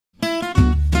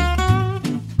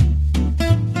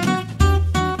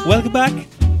Welcome back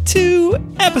to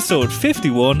episode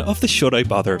 51 of the Should I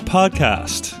Bother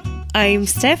podcast. I'm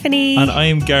Stephanie. And I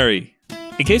am Gary.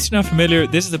 In case you're not familiar,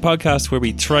 this is a podcast where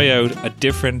we try out a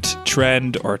different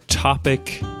trend or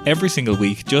topic every single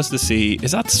week just to see,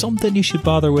 is that something you should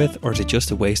bother with, or is it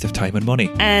just a waste of time and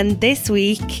money? And this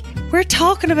week, we're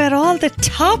talking about all the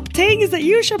top things that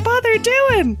you should bother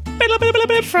doing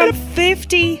from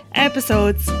 50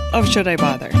 episodes of Should I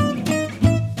Bother.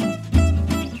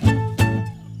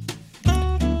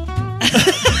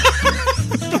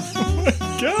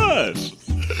 Gosh,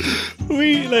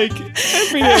 we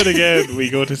every now and again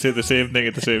we go to say the same thing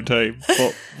at the same time,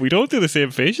 but we don't do the same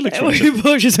facial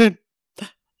expression.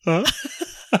 Huh?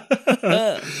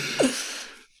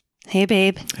 Hey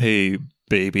babe. Hey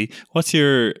baby. What's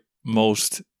your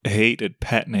most hated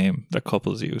pet name that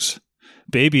couples use?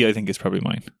 Baby, I think, is probably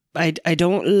mine. I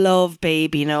don't love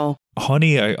baby, no.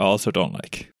 Honey, I also don't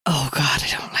like. Oh God, I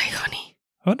don't like honey.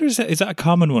 I wonder, is that a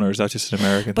common one, or is that just an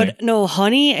American thing? But no,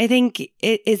 honey, I think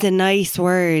it is a nice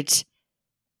word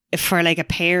for like a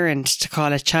parent to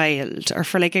call a child, or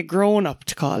for like a grown-up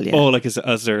to call you. Oh, like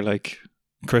as their like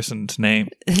christened name?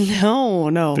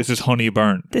 No. This is Honey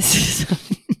Byrne. This is...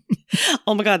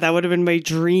 Oh my God, that would have been my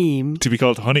dream. To be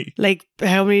called Honey. Like,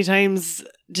 how many times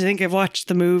do you think I've watched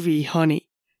the movie Honey?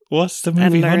 What's the movie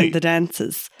and learned Honey? The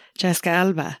dances. Jessica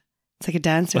Alba. It's like a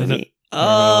dance movie.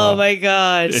 Oh my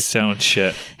God. It sounds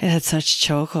shit. It had such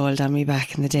chokehold on me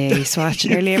back in the day. I used to watch it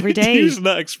nearly every day. Using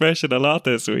that expression a lot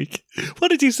this week. What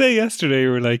did you say yesterday?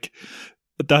 You were like,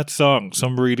 that song,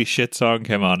 some really shit song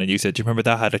came on, and you said, do you remember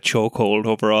that had a chokehold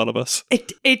over all of us?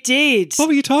 It did. What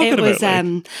were you talking about?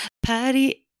 It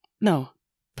was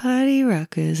Party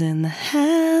rockers in the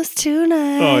house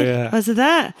tonight. Oh yeah. Was it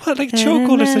that? What, like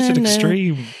chokehold is such an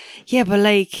extreme. Yeah, but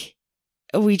like,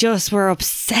 we just were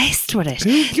obsessed with it.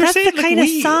 Dude, that's the kind of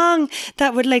song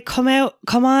that would like come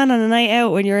on a night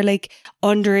out when you're like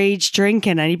underage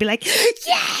drinking, and you'd be like,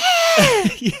 yeah.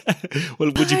 Yeah.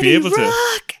 Well, would you be able to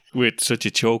with such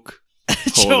a choke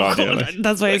hold on to you? Like,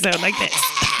 that's why I sound like this.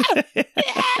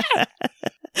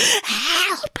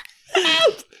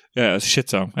 Help! Yeah, it's a shit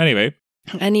song.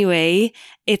 Anyway,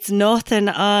 it's nothing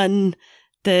on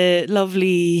the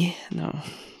lovely. No,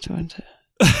 do you want to?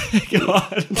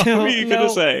 God, what were you going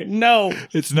to say? No.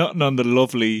 It's nothing on the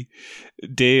lovely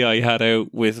day I had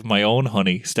out with my own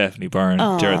honey, Stephanie Byrne,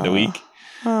 during the week.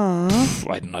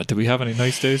 Aww. I don't know. Do we have any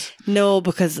nice days? No,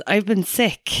 because I've been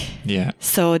sick. Yeah.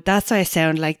 So that's why I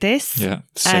sound like this. Yeah.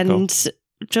 Sicko. And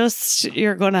just,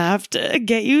 you're going to have to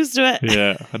get used to it.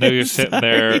 Yeah. I know you're sitting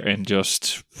there in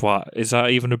just, what? Is that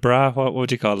even a bra? What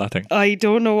would you call that thing? I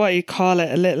don't know what you call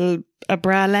it. A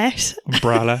bralette.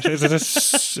 Bralette? Is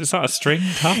that a string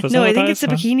top? No, I think it's a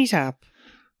bikini top.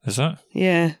 Is that?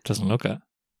 Yeah. Doesn't look at.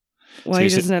 Why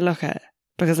doesn't it look at?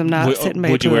 Because I'm not sitting by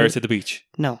a Would you pool. wear it to the beach?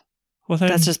 No. Well, then,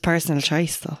 that's just personal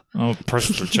choice, though. Oh,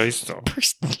 personal choice, though.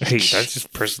 Hey, that's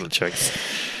just personal choice.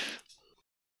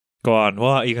 Go on.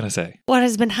 What are you going to say? What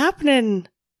has been happening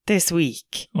this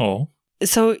week? Oh.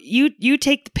 So you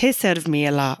take the piss out of me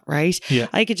a lot, right? Yeah.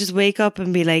 I could just wake up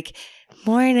and be like,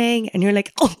 morning. And you're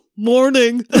like, oh,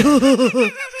 morning.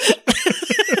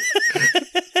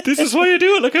 This is why you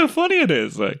do it. Look how funny it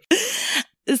is. Like.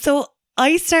 So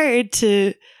I started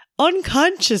to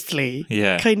unconsciously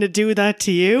kind of do that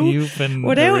to you. You've been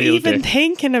without even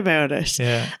thinking about it.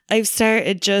 Yeah. I've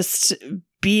started just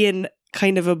being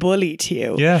kind of a bully to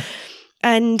you. Yeah.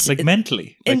 And like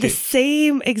mentally. In the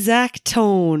same exact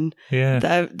tone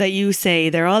that you say.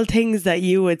 They're all things that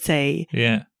you would say.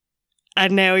 Yeah.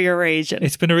 And now you're raging.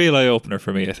 It's been a real eye-opener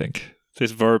for me, I think.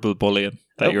 This verbal bullying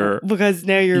that you're... Because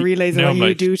now you're realising what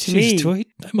you do to me.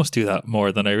 I must do that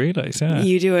more than I realise, yeah.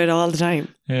 You do it all the time.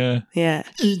 Yeah. Yeah.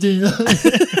 See?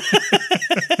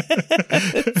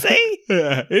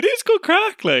 Yeah. It is good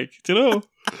crack, like, do you know?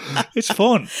 It's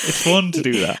fun. It's fun to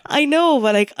do that. I know,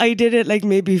 but like I did it like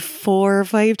maybe 4 or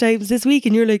 5 times this week,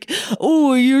 and you're like,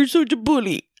 oh, you're such a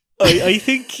bully. I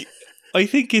think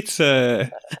it's...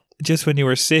 just when you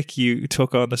were sick, you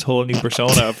took on this whole new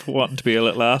persona of wanting to be a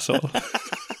little asshole.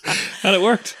 And it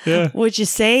worked, yeah. Would you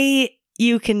say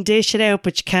you can dish it out,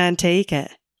 but you can't take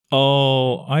it?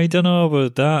 Oh, I don't know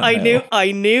about that.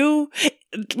 I knew,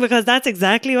 because that's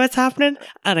exactly what's happening,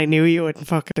 and I knew you wouldn't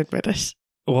fucking admit it.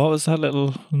 What was that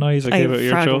little noise that came out of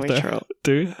your throat there? Throat.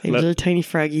 Do you? A little tiny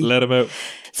froggy. Let him out.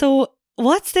 So,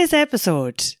 what's this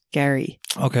episode, Gary?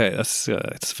 Okay, that's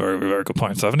a very, very good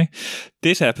point, Stephanie.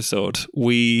 This episode,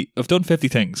 we have done 50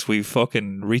 things. We've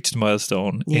fucking reached a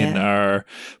milestone in our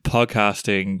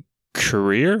podcasting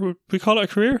career. Would we call it a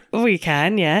career? We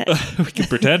can, yeah. We can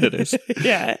pretend it is.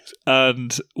 Yeah.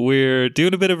 And we're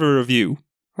doing a bit of a review.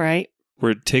 Right.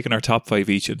 we're taking our top 5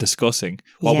 each and discussing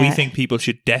what we think people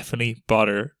should definitely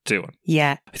bother doing.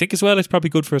 Yeah. I think as well, it's probably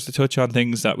good for us to touch on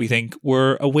things that we think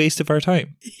were a waste of our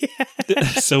time. Yeah.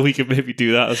 So we can maybe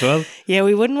do that as well. Yeah,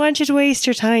 we wouldn't want you to waste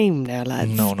your time now,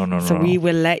 lads. No. So we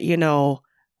will let you know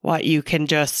what you can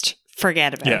just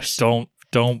forget about. Yes, don't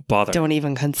bother. Don't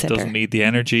even consider. Doesn't need the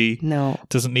energy. No.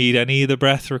 Doesn't need any of the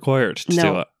breath required to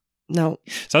do it. No.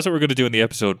 So that's what we're going to do in the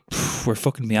episode. We're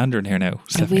fucking meandering here now,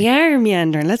 Stephanie. We are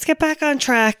meandering. Let's get back on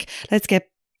track. Let's get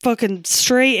fucking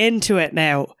straight into it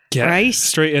now. Yeah, right?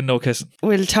 Straight in, no kissing.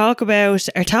 We'll talk about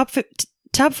our top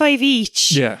 5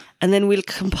 each. Yeah. And then we'll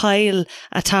compile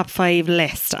a top 5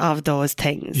 list of those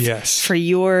things. Yes. For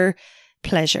your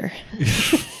pleasure.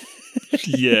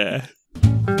 Yeah.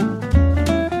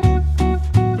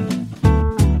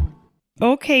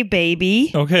 Okay,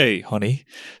 baby. Okay, honey.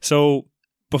 So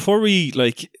before we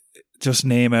just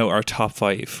name out our top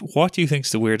 5, what do you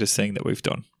think's the weirdest thing that we've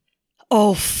done?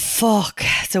 Oh, fuck.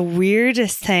 The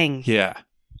weirdest thing. Yeah.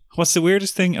 What's the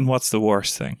weirdest thing and what's the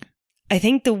worst thing? I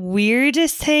think the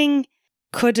weirdest thing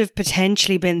could have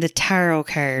potentially been the tarot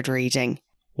card reading.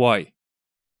 Why?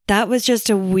 That was just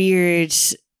a weird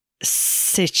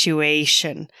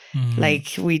situation.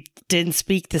 Like, we didn't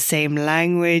speak the same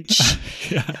language.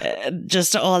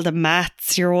 Just all the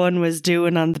maths your one was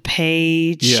doing on the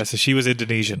page. Yeah, so she was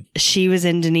Indonesian. She was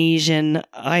Indonesian.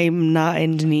 I'm not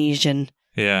Indonesian.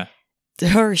 Yeah.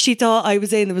 She thought I was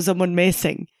saying there was someone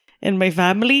missing in my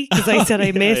family because I said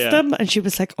I missed them, and she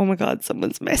was like, "Oh my god,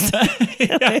 someone's missing."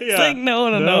 I was like,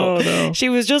 no. She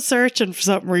was just searching for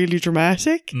something really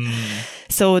dramatic.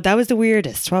 So that was the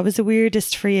weirdest. What was the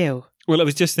weirdest for you? Well, I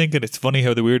was just thinking, it's funny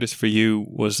how the weirdest for you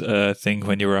was a thing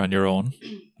when you were on your own,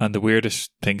 and the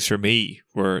weirdest things for me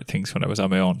were things when I was on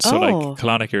my own. So like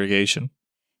colonic irrigation.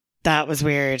 That was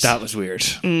weird. That was weird.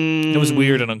 It was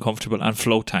weird and uncomfortable. And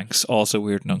float tanks, also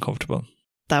weird and uncomfortable.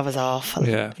 That was awful.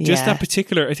 Yeah. Just that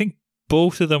particular, I think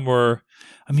both of them were,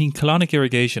 colonic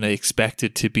irrigation I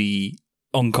expected to be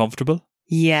uncomfortable.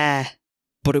 Yeah.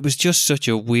 But it was just such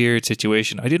a weird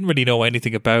situation. I didn't really know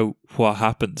anything about what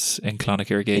happens in colonic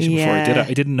irrigation before I did it.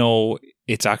 I didn't know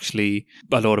it's actually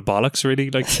a load of bollocks, really,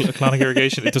 like colonic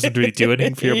irrigation. It doesn't really do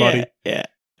anything for your body. Yeah.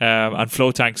 And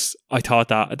float tanks, I thought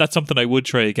that's something I would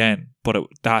try again. But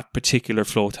that particular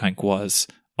float tank was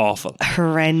awful.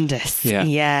 Horrendous. Yeah.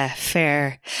 Yeah,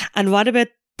 fair. And what about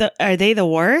are they the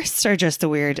worst or just the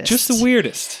weirdest? Just the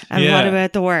weirdest. And what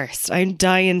about the worst? I'm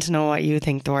dying to know what you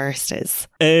think the worst is.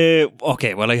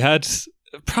 Okay, well, I had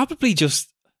probably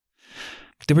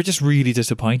they were just really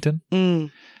disappointing.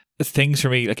 Things for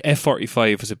me, like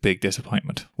F45 was a big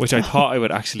disappointment, which I thought I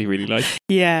would actually really like.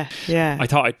 Yeah. I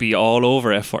thought I'd be all over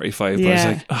F45, but I was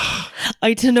like, ugh.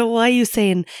 I don't know why you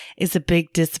saying is a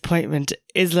big disappointment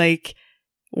is like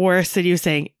worse than you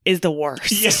saying is the worst.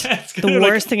 Yeah, the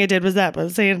worst thing I did was that, but I'm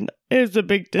saying it's a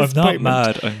big disappointment. I'm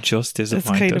not mad, I'm just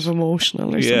disappointed. It's kind of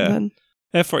emotional or something.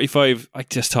 F45, I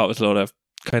just thought was a lot of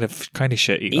kind of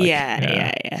shitty. Like,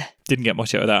 yeah. Didn't get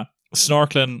much out of that. A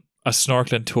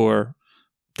snorkeling tour,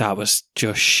 that was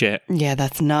just shit. Yeah,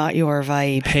 that's not your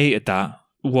vibe. Hated that.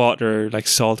 Water, like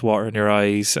salt water in your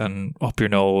eyes and up your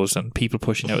nose and people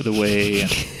pushing out of the way.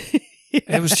 And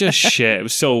it was just shit. It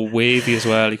was so wavy as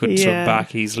well. You couldn't swim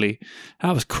back easily.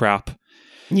 That was crap.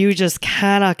 You just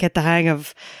cannot get the hang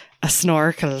of a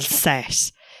snorkel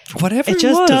set. Whatever it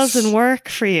just doesn't work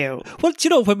for you. Well, do you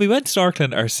know, when we went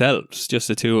snorkeling ourselves, just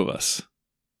the two of us,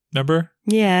 remember?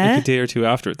 Yeah. Like a day or two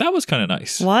after. That was kind of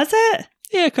nice. Was it?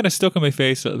 Yeah, it kind of stuck in my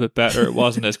face a little bit better. It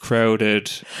wasn't as crowded.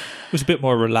 It was a bit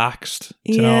more relaxed.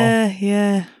 You know?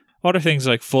 Yeah. Other things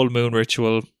like full moon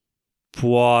ritual.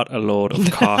 What a load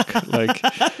of cock. Like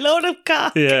load of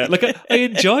cock. Yeah. Like I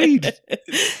enjoyed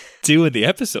doing the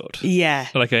episode. Yeah.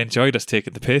 Like I enjoyed us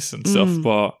taking the piss and stuff,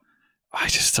 but I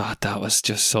just thought that was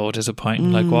just so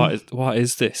disappointing. Like what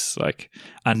is this? Like,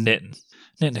 and knitting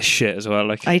is shit as well.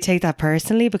 Like, I take that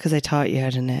personally because I taught you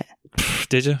how to knit.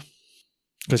 Did you?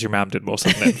 Because your mum did most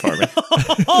of the knitting for me.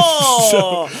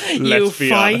 Oh, so, you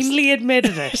finally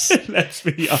admitted it. Let's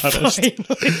be honest.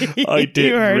 Finally. I did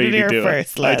you heard really it here do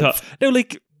first, it. lads. I thought, no,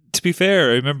 like, to be fair,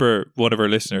 I remember one of our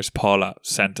listeners, Paula,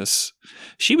 sent us.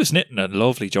 She was knitting a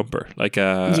lovely jumper, like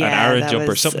an Aran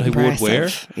jumper, something impressive. I would wear.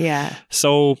 Yeah.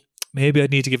 So maybe I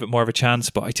need to give it more of a chance,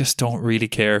 but I just don't really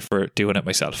care for doing it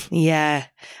myself. Yeah.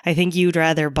 I think you'd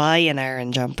rather buy an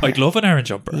Aran jumper. I'd love an Aran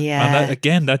jumper. Yeah.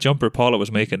 And that jumper Paula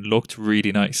was making looked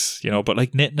really nice, you know, but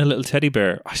like knitting a little teddy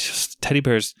bear, teddy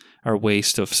bears are a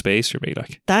waste of space for me.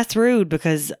 Like, that's rude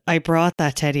because I brought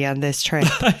that teddy on this trip.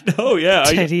 I know, yeah.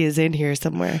 Teddy is in here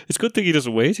somewhere. It's a good thing he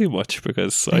doesn't weigh too much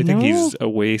because I think he's a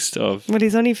waste of. Well,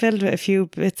 he's only filled with a few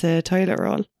bits of toilet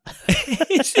roll.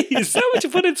 Is that what you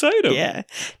put inside him? Yeah,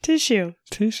 tissue.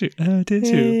 Yeah. What do you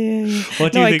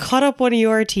think? I cut up one of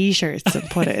your t-shirts and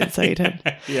put it inside him.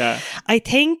 Yeah. I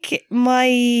think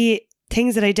my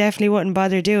things that I definitely wouldn't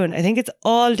bother doing, I think it's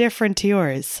all different to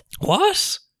yours.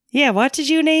 What? Yeah, what did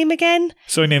you name again?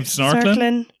 So I named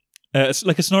snorkeling. It's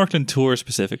like a snorkeling tour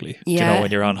specifically. Yeah. You know,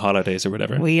 when you're on holidays or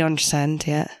whatever. We understand,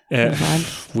 yeah.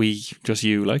 We, just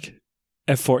you, like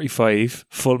F45,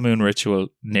 full moon ritual,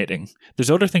 knitting.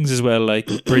 There's other things as well, like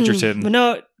Bridgerton.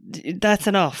 No, that's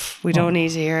enough. We don't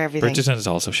need to hear everything. Bridgerton is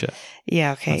also shit.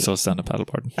 Yeah, okay. And so stand-up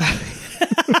paddleboarding.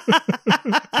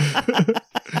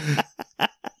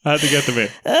 I had to get them in.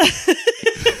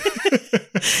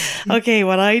 Okay,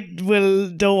 well, I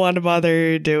don't want to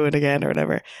bother doing again or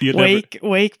whatever.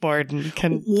 Wakeboarding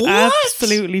can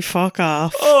absolutely fuck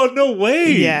off. Oh, no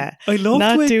way. Yeah. I love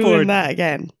not wakeboarding. Doing that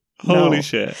again. Holy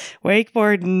shit.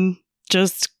 Wakeboarding,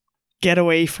 just get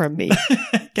away from me.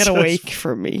 Get away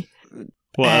from me.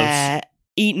 What else?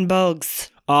 Eating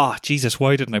bugs. Oh, Jesus,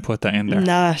 why didn't I put that in there?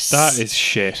 That is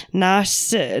shit. Not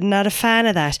a fan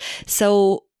of that.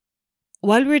 So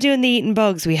while we were doing the eating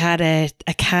bugs, we had a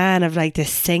can of like the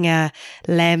Singa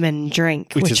lemon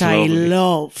drink, which I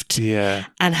loved. Yeah.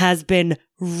 And has been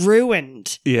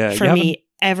ruined for me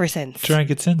ever since. Drank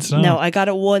it since? No, I got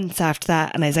it once after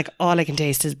that and I was like, all I can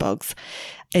taste is bugs.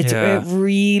 It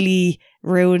really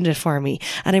ruined it for me.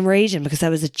 And I'm raging because that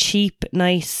was a cheap,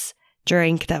 nice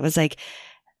drink that was like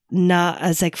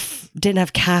didn't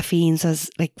have caffeine, so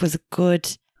was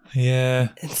good. Yeah.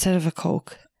 Instead of a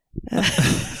Coke.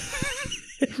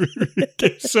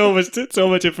 so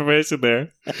much information there.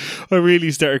 I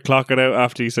really started clocking out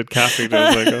after you said caffeine. I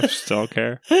was like, I just don't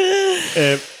care.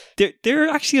 They're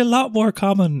actually a lot more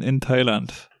common in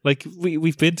Thailand. Like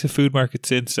we've been to food markets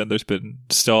since, and there's been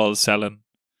stalls selling.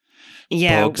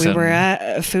 Yeah, we were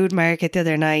at a food market the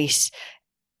other night,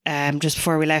 just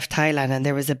before we left Thailand, and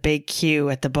there was a big queue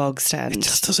at the bug stand. It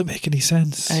just doesn't make any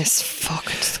sense. And it's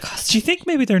fucking disgusting. Do you think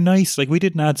maybe they're nice? Like, we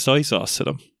didn't add soy sauce to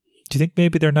them. Do you think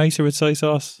maybe they're nicer with soy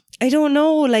sauce? I don't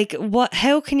know. Like,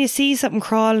 how can you see something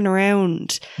crawling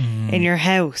around in your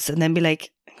house and then be like,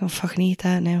 I'm going to fucking eat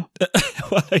that now?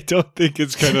 Well, I don't think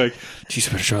it's kind of like, geez,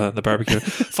 I better try that on the barbecue.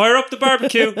 Fire up the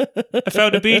barbecue. I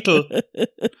found a beetle.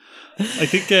 I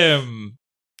think there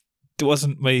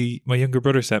wasn't my younger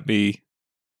brother sent me.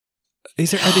 Are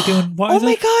they doing what? Oh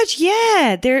my god,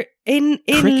 yeah. They're in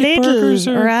Lidl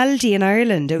or Aldi in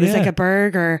Ireland. It was like a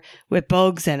burger with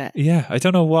bugs in it. Yeah, I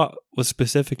don't know what was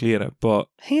specifically in it, but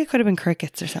I think it could have been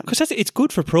crickets or something. Because it's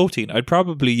good for protein. I'd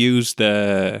probably use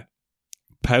the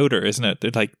powder, isn't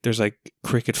it? There's like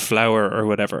cricket flour or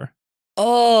whatever.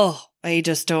 Oh, I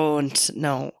just don't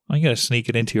know. I'm going to sneak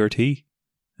it into your tea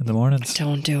in the mornings.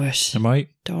 Don't do it. I might.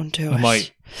 Don't do it. I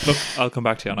might. Look, I'll come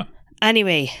back to you on it.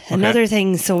 Anyway, another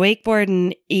thing. So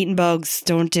wakeboarding, eating bugs,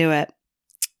 don't do it.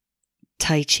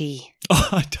 Tai Chi.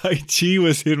 Oh, Tai Chi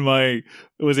was in my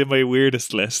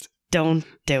weirdest list. Don't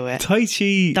do it. Tai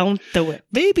Chi. Don't do it.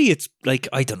 Maybe it's like,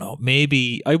 I don't know.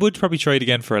 Maybe I would probably try it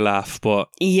again for a laugh, but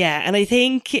yeah, and I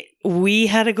think we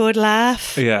had a good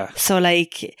laugh. Yeah. So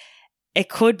like, it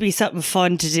could be something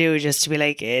fun to do, just to be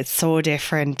like, it's so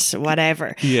different,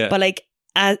 whatever. Yeah. But like,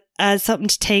 as something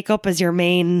to take up as your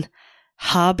main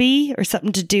hobby or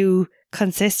something to do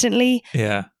consistently,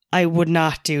 I would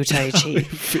not do Tai Chi.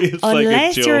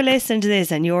 Unless you're listening to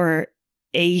this and you're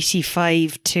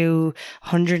 85 to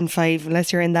 105,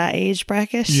 unless you're in that age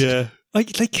bracket. Yeah.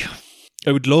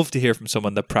 I would love to hear from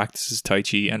someone that practices Tai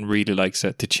Chi and really likes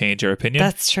it to change our opinion.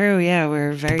 That's true, yeah.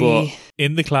 We're very... But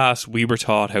in the class, we were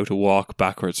taught how to walk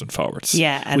backwards and forwards.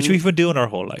 Yeah. Which we've been doing our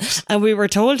whole lives. And we were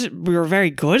told we were very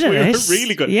good at it. We were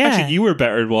really good. Yeah. Actually, you were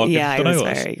better at walking than I was. Yeah,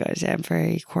 I was very good. Yeah, I'm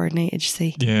very coordinated, you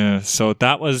see. Yeah, so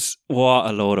that was... What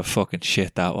a load of fucking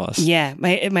shit that was. Yeah.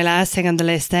 My last thing on the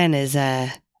list then is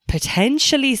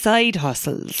potentially side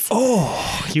hustles.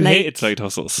 Oh, you hated side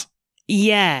hustles.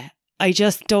 Yeah. I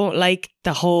just don't like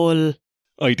the whole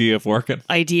idea of working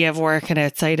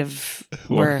outside of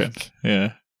work.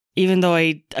 Yeah. Even though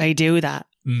I do that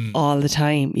all the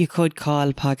time. You could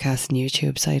call podcasts and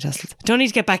YouTube side hustles. Don't need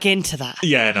to get back into that.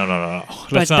 Yeah, no.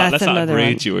 Let's not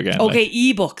rage you again. Okay,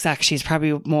 ebooks actually is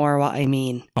probably more what I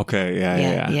mean. Okay,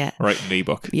 yeah. Write an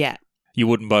ebook. Yeah. You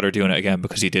wouldn't bother doing it again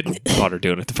because you didn't bother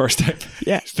doing it the first time.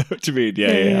 Yeah. Is that what you mean?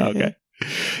 Yeah, okay.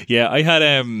 Yeah, I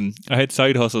had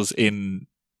side hustles in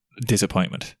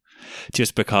disappointment.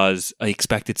 just because I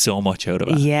expected so much out of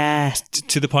it. Yeah.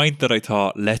 To the point that I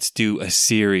thought, let's do a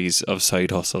series of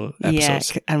side hustle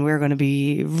episodes. Yeah, and we're going to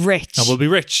be rich. And we'll be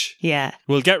rich. Yeah.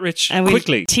 We'll get rich and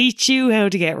quickly. We'll teach you how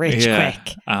to get rich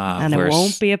quick. And it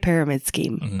won't be a pyramid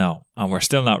scheme. No. And we're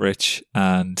still not rich,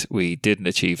 and we didn't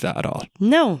achieve that at all.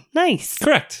 No. Nice.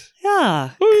 Correct.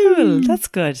 Yeah. Woo. Cool. That's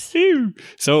good. Woo.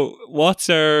 So what's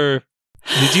our...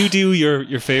 Did you do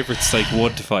your favourites like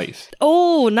 1 to 5?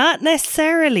 Oh, not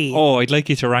necessarily. Oh, I'd like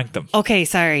you to rank them. Okay,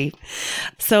 sorry.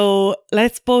 So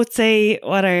let's both say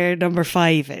what our number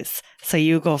 5 is. So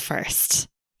you go first.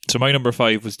 So my number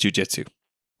 5 was jiu-jitsu.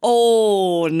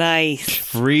 Oh,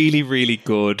 nice. Really, really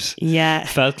good. Yeah.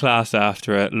 Felt class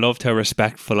after it. Loved how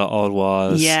respectful it all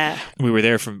was. Yeah. We were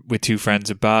there with 2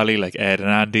 friends in Bali, like Ed and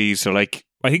Andy. So like,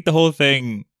 I think the whole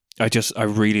thing... I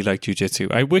really like jiu-jitsu.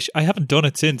 I wish I haven't done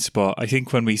it since, but I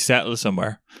think when we settle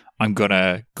somewhere, I'm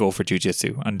gonna go for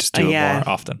jiu-jitsu and just do it more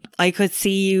often. I could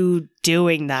see you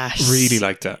doing that. Really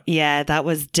liked it. Yeah, that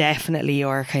was definitely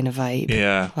your kind of vibe.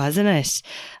 Yeah. Wasn't it?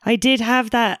 I did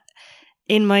have that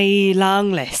in my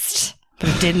long list, but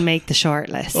it didn't make the short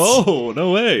list. Oh,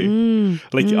 no way.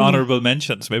 Honourable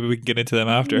mentions. Maybe we can get into them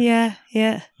after. Yeah.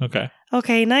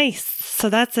 Okay, nice. So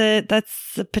that's a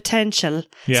potential.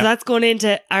 Yeah. So that's going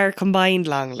into our combined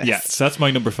long list. Yeah, so that's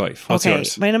my number 5. What's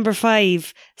yours? My number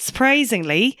 5,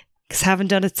 surprisingly, because I haven't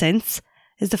done it since,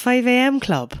 is the 5 a.m.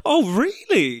 club. Oh,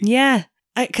 really? Yeah.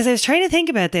 Because I was trying to think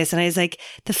about this and I was like,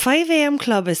 the 5 a.m.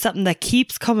 club is something that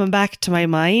keeps coming back to my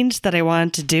mind that I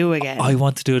want to do again. I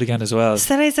want to do it again as well.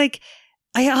 So then I was like,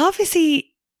 I obviously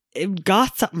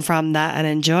got something from that and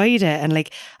enjoyed it, and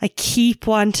like I keep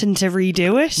wanting to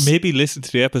redo it. Maybe listen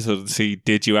to the episode and see,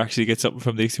 did you actually get something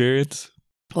from the experience?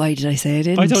 Why did I say I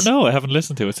didn't? I don't know. I haven't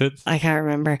listened to it since. I can't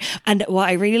remember. And what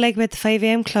I really like about the 5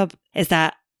 a.m. club is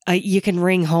that you can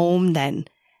ring home then.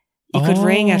 You could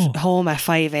ring at home at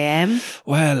 5 a.m.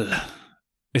 Well,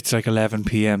 it's like 11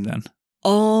 p.m. then.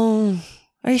 Oh,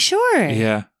 are you sure?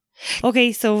 Yeah.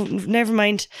 Okay, so never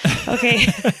mind. Okay.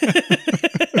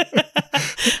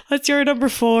 What's your number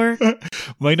 4?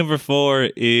 My number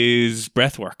 4 is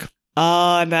breathwork.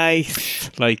 Oh,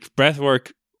 nice. Like,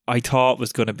 breathwork, I thought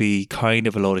was going to be kind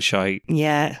of a load of shite.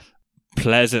 Yeah.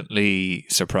 Pleasantly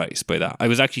surprised by that. I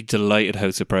was actually delighted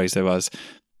how surprised I was.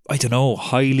 I don't know,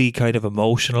 highly kind of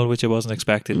emotional, which I wasn't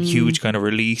expecting. Huge kind of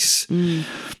release.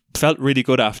 Felt really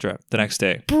good after it the next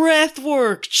day.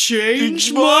 Breathwork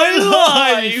changed my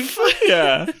life.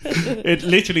 Yeah. It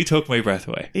literally took my breath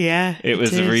away. Yeah. It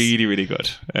was really, really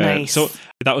good. Nice. So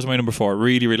that was my number 4.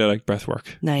 Really, really like breathwork.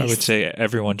 Nice. I would say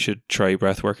everyone should try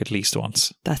breathwork at least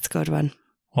once. That's a good one.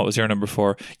 What was your number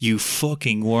 4? You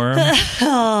fucking worm.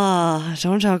 Oh,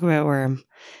 don't talk about worm.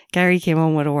 Gary came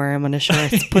home with a worm on his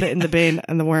shorts, put it in the bin,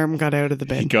 and the worm got out of the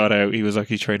bin. He got out. He was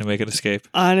actually trying to make an escape.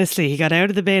 Honestly, he got out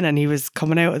of the bin and he was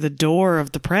coming out of the door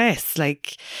of the press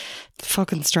like the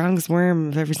fucking strongest worm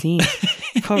I've ever seen.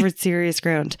 Covered serious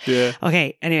ground. Yeah.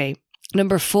 Okay, anyway.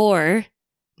 Number 4,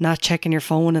 not checking your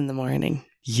phone in the morning.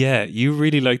 Yeah, you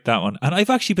really liked that one. And I've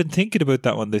actually been thinking about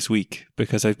that one this week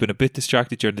because I've been a bit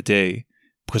distracted during the day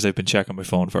because I've been checking my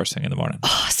phone first thing in the morning.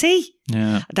 Oh, see?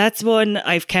 Yeah. That's one,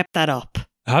 I've kept that up.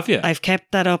 Have you? I've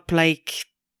kept that up like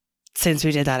since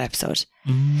we did that episode.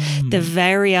 The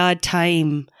very odd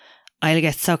time I'll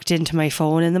get sucked into my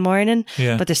phone in the morning,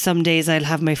 but there's some days I'll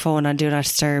have my phone on Do Not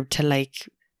Disturb till like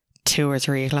 2 or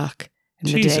 3 o'clock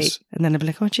in the day. And then I'll be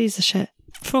like, oh, Jesus, shit.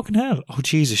 Fucking hell. Oh,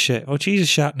 Jesus, shit. Oh, Jesus,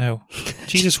 shat now.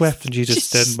 Jesus wept and Jesus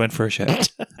then went for a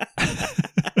shit.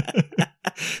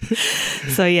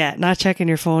 So yeah, not checking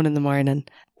your phone in the morning.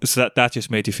 So that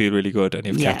just made you feel really good and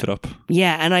you've kept it up.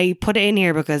 Yeah, and I put it in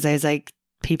here because I was like,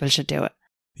 people should do it.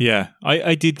 Yeah,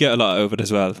 I did get a lot out of it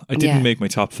as well. I didn't make my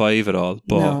top 5 at all,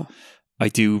 but I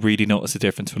do really notice a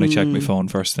difference when I check my phone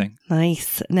first thing.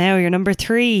 Nice. Now you're number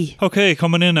 3. Okay,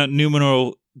 coming in at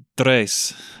numero 3.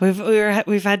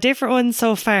 We've had different ones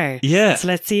so far. Yeah. So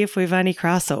let's see if we've any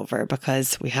crossover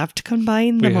because we have to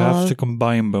combine them all. We have to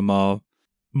combine them all.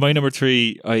 My number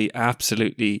 3, I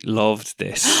absolutely loved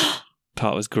this.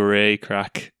 Thought it was great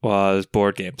crack, was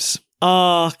board games.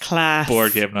 Oh, class.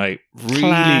 Board game night.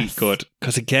 Really good.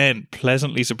 Because again,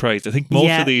 pleasantly surprised. I think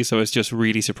most of these I was just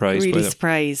really surprised by them. Really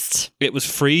surprised. It was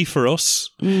free for us.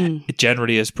 It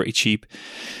generally is pretty cheap.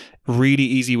 Really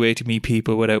easy way to meet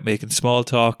people without making small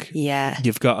talk. Yeah.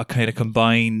 You've got a kind of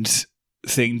combined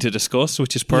thing to discuss,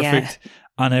 which is perfect. Yeah.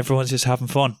 And everyone's just having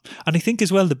fun. And I think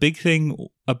as well, the big thing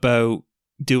about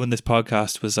doing this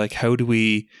podcast was like, how do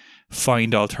we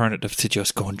find alternatives to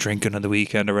just going drinking on the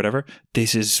weekend or whatever?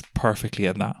 This is perfectly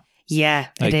in that. Yeah,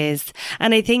 it is.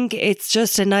 And I think it's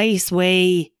just a nice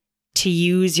way to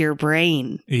use your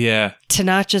brain. Yeah. To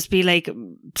not just be like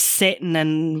sitting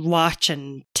and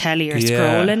watching telly or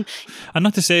scrolling. And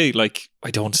not to say like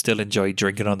I don't still enjoy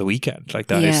drinking on the weekend. Like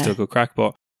that is still good crack.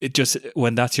 But it just,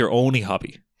 when that's your only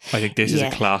hobby, I think this is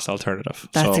a class alternative.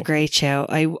 That's a great show.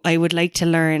 I would like to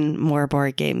learn more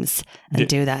board games and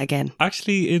do that again.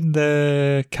 Actually, in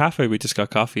the cafe, we just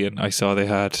got coffee and I saw they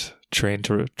had Train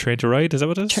to Ride. Is that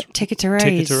what it is? Ticket to Ride.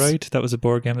 Ticket to Ride. That was a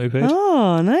board game that we played.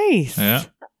 Oh, nice. Yeah.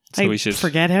 So we should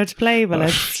forget how to play, but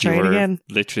let's try it again.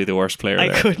 Literally the worst player. I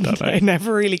couldn't. I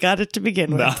never really got it to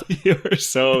begin with. No, you were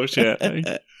so shit.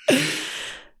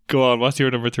 Go on. What's your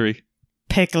number 3?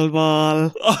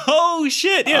 Pickleball. Oh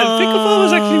shit! Yeah, pickleball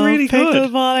was actually really good.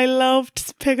 Pickleball, I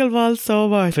loved pickleball so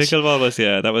much. Pickleball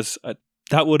was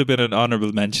that would have been an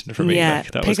honourable mention for me. Yeah,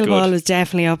 that pickleball was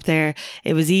definitely up there.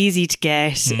 It was easy to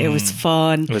get. It was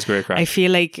fun. It was great crack. I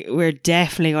feel like we're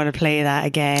definitely going to play that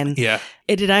again. Yeah,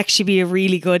 it'd actually be a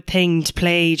really good thing to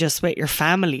play just with your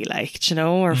family, like, you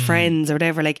know, or friends or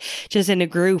whatever. Like just in a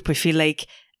group, I feel like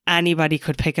anybody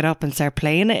could pick it up and start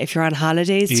playing it if you're on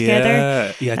holidays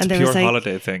together. Yeah, it's a pure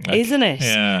holiday thing. Like, isn't it?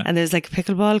 Yeah. And there's like a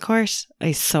pickleball court.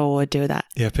 I so would do that.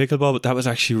 Yeah, pickleball, but that was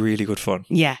actually really good fun.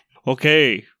 Yeah.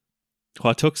 Okay.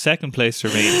 What took second place for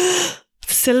me?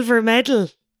 Silver medal.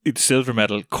 Silver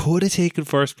medal. Could have taken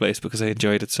first place because I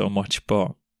enjoyed it so much,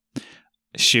 but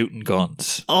shooting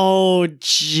guns. Oh,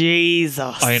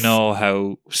 Jesus. I know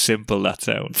how simple that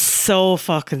sounds. So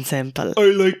fucking simple. I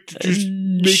like to just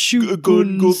make a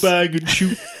gun go bang and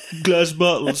shoot glass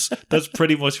bottles. That's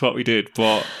pretty much what we did.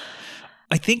 But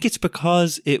I think it's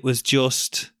because it was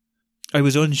just, I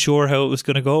was unsure how it was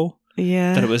going to go.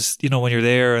 Yeah. That it was, you know, when you're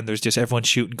there and there's just everyone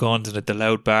shooting guns and the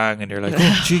loud bang and you're like,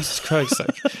 oh, Jesus Christ.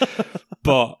 Like.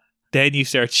 But then you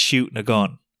start shooting a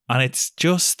gun. And it's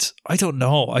just, I don't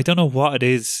know what it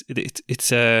is.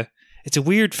 It's a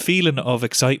weird feeling of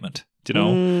excitement, you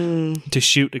know, to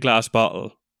shoot a glass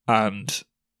bottle, and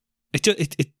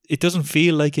it doesn't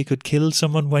feel like it could kill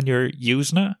someone when you're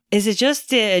using it. Is it just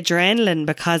the adrenaline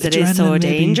because it is so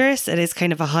dangerous? It is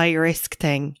kind of a high risk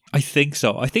thing. I think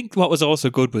so. I think what was also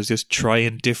good was just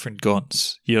trying different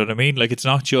guns. You know what I mean? Like it's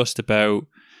not just about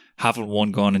having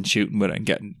one gun and shooting with it and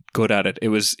getting good at it. It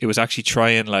was actually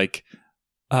trying like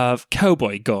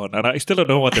cowboy gun, and I still don't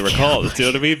know what they were called. Do you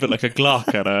know what I mean? But like a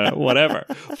Glock and a whatever.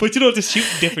 But you know, just shooting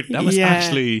different. That was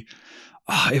actually,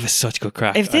 it was such good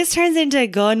crack. If this turns into a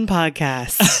gun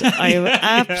podcast, I am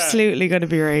absolutely going to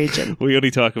be raging. We only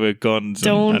talk about guns.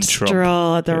 And Trump. Don't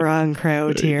draw the wrong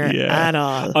crowd here at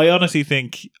all. I honestly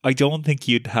I don't think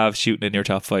you'd have shooting in your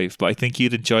top 5, but I think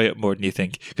you'd enjoy it more than you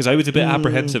think, because I was a bit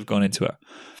apprehensive going into it,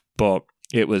 but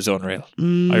it was unreal.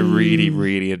 I really,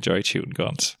 really enjoyed shooting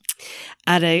guns.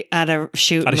 At a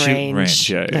shooting range.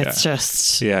 Yeah. It's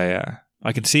just... Yeah.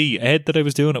 I can see Ed that I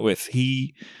was doing it with.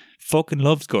 He fucking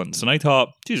loves guns. And I thought,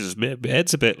 Jesus,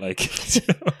 Ed's a bit like...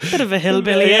 bit of a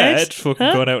hillbilly, Ed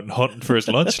fucking going out and hunting for his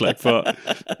lunch. Like, but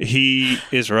he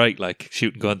is right. Like,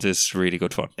 shooting guns is really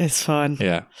good fun. It's fun.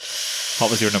 Yeah.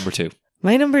 What was your number 2?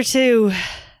 My number 2...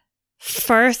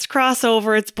 First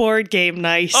crossover, it's board game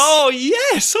night. Oh,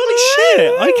 yes. Holy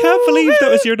shit. I can't believe that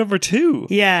was your number 2.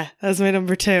 Yeah, that was my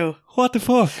number 2. What the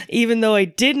fuck? Even though I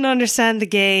didn't understand the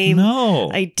game. No.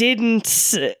 I didn't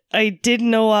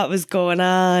know what was going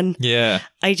on. Yeah.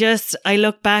 I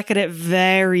look back at it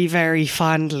very, very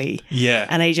fondly. Yeah.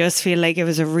 And I just feel like it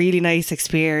was a really nice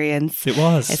experience. It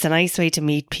was. It's a nice way to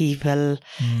meet people.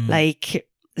 Like...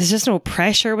 There's just no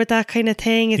pressure with that kind of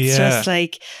thing. It's just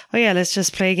like, oh yeah, let's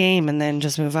just play a game and then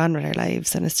just move on with our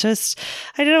lives. And it's just,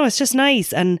 I don't know, it's just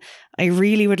nice. And I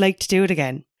really would like to do it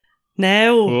again.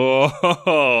 Now,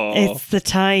 it's the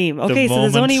time. Okay, so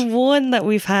there's only one that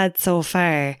we've had so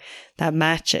far that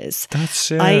matches.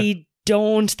 That's it. I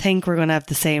don't think we're going to have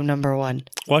the same number 1.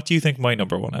 What do you think my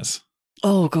number 1 is?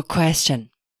 Oh, good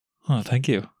question. Oh, thank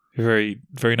you. Very,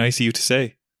 very nice of you to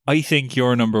say. I think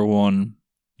your number 1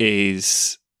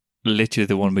 is... literally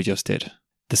the one we just did,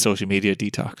 the social media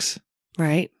detox.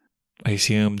 Right. I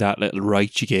assume that little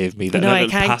right you gave me, that no, little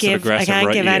passive aggressive right. I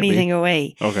can't give anything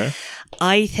away. Okay.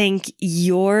 I think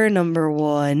your number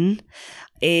 1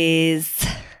 is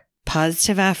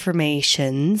positive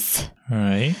affirmations.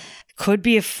 Right. Could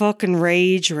be a fucking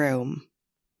rage room,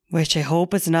 which I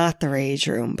hope is not the rage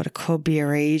room, but it could be a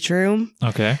rage room.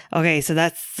 Okay. Okay, so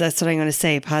that's what I'm going to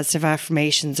say. Positive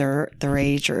affirmations are the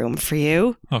rage room for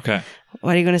you. Okay.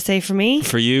 What are you going to say for me?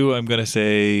 For you, I'm going to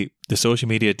say the social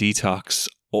media detox,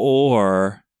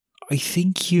 or I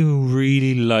think you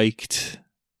really liked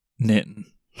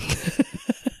knitting.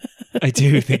 I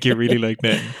do think you really like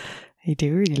knitting. I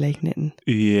do really like knitting.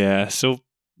 Yeah, so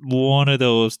one of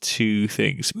those two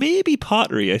things. Maybe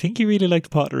pottery. I think he really liked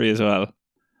pottery as well.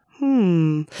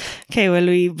 Okay, well,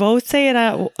 we both say it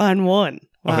on one.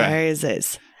 Okay. Ours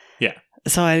is. Yeah.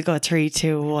 So I'll go 3,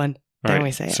 2, 1. Then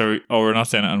we say it. So, we're not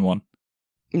saying it on one.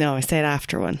 No, I say it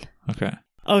after one. Okay.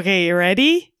 Okay, you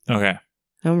ready? Okay.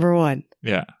 Number 1.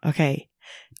 Yeah. Okay.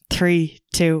 3,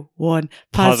 2, 1.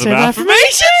 Positive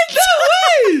affirmations! No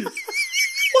way!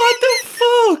 What the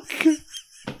fuck?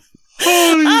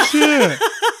 Holy shit.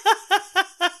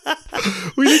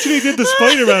 We literally did the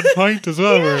Spider-Man point as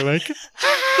well. We were like,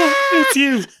 oh, it's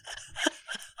you.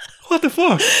 What the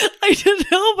fuck? I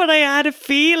don't know, but I had a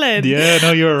feeling. Yeah,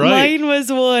 no, you were right. Mine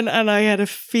was 1, and I had a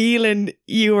feeling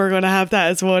you were going to have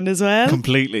that as 1 as well.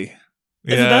 Completely.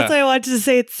 Yeah. So that's why I wanted to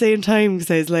say at the same time, because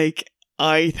I was like,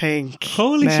 I think.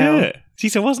 Holy shit.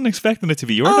 Jeez, I wasn't expecting it to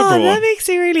be your number 1. That makes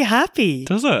me really happy.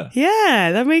 Does it?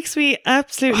 Yeah, that makes me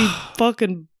absolutely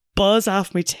fucking buzz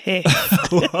off my tits.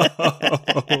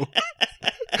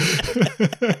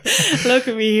 Look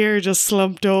at me here, just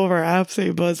slumped over,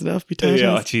 absolutely buzzing off my tits.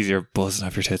 Yeah, jeez, you're buzzing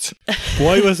off your tits.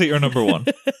 Why was it your number 1?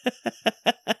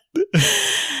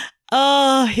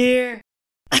 Oh, here.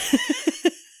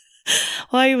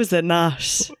 Why was it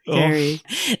not, Gary?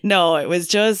 No, it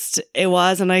was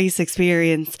a nice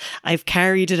experience. I've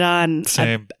carried it on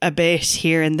a bit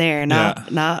here and there,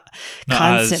 not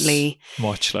constantly. As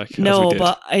much like no, as we did.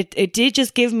 But it did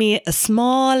just give me a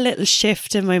small little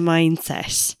shift in my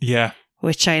mindset. Yeah.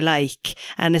 Which I like.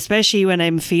 And especially when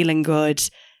I'm feeling good,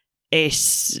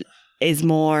 it is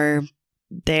more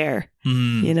there,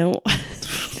 you know?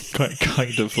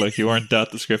 Kind of like you weren't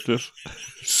that descriptive.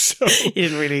 So you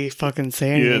didn't really fucking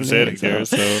say anything. You didn't say anything there,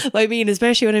 so. I mean,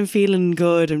 especially when I'm feeling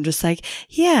good, I'm just like,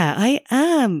 yeah, I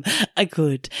am a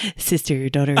good sister,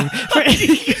 daughter.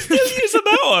 You're still using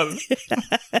that one?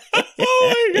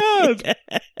 Oh my god.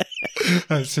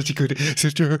 I'm such a good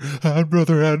sister and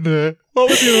brother and what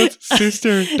was the other one?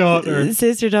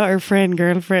 Sister, daughter, friend,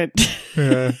 girlfriend.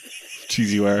 Yeah. Jeez,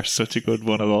 you are such a good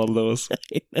one of all those.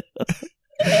 I know.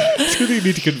 It's good that you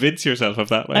need to convince yourself of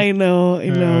that. Like. I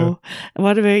know.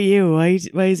 What about you? Why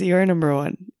is it your number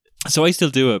 1? So I still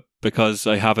do it because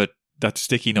I have that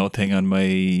sticky note thing on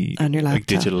your laptop. Like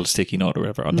digital sticky note or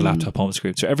whatever on the laptop home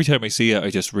screen. So every time I see it,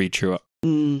 I just read through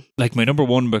it. Like my number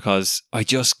 1 because I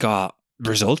just got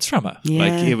results from it. Yeah.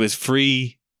 Like it was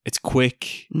free, it's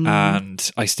quick,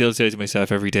 and I still say to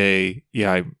myself every day,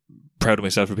 yeah, I'm proud of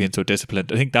myself for being so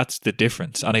disciplined. I think that's the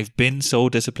difference. And I've been so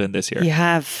disciplined this year. You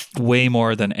have. Way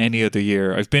more than any other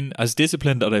year. I've been as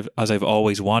disciplined as I've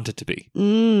always wanted to be.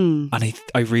 And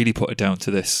I really put it down to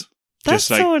this. That's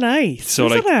so nice. So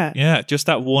isn't it? Yeah, just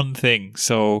that one thing.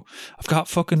 So I've got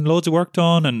fucking loads of work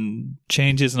done and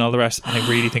changes and all the rest. And I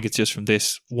really think it's just from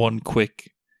this one quick,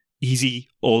 easy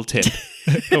old tip.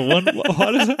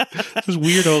 What is it? This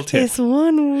weird old tip. It's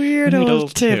one weird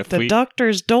old tip the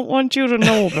doctors don't want you to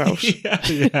know about.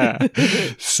 yeah.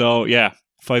 So yeah,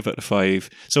 5 out of 5.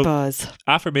 So Buzz.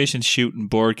 Affirmations, shooting,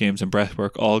 board games and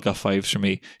breathwork all got 5s for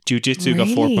me. Jiu-jitsu got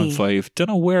 4.5. Don't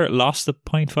know where it lost the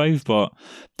 0.5, but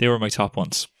they were my top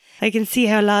ones. I can see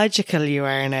how logical you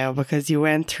are now because you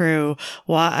went through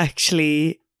what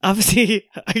actually... Obviously,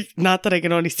 not that I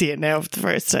can only see it now for the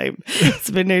first time. It's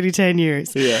been nearly 10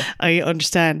 years. Yeah. I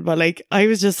understand. But like, I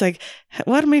was just like,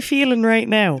 what am I feeling right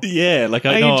now? Yeah, like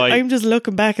I know. I'm just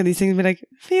looking back at these things and be like,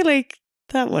 I feel like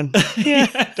that one. Yeah,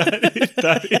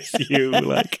 that is you,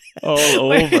 like all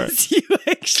over. Whereas you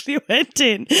actually went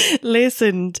in,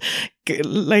 listened,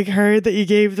 like heard that you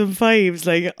gave them 5s.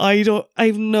 Like, I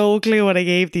have no clue what I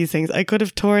gave these things. I could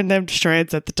have torn them to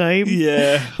shreds at the time.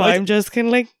 Yeah. But I'm just kind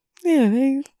of like,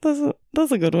 yeah,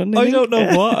 that's a good one. I don't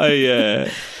know what I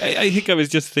think I was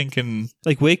just thinking,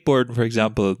 like wakeboarding, for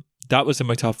example, that was in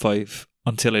my top 5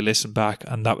 until I listened back,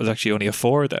 and that was actually only a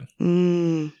 4 then.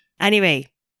 Anyway,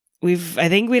 I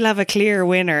think we'll have a clear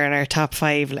winner in our top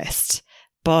 5 list.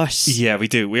 But yeah, we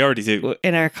do. We already do.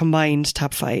 In our combined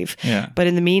top 5. Yeah. But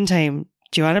in the meantime,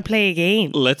 do you want to play a game?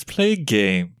 Let's play a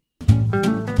game.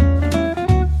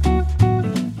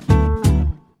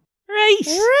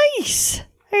 Right.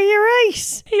 Are you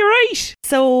right?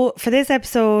 So for this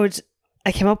episode,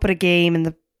 I came up with a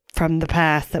game from the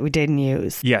past that we didn't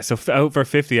use. Yeah, so over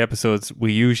 50 episodes,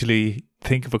 we usually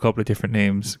think of a couple of different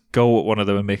names, go with one of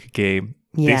them and make a game.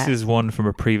 Yeah. This is one from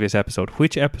a previous episode.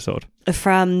 Which episode?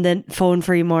 From the Phone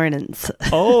Free Mornings.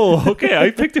 Oh, okay.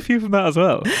 I picked a few from that as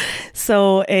well.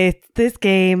 So this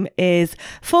game is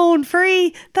Phone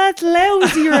Free. That's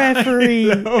lousy, referee.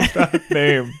 I love that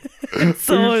name.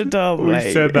 So dumb.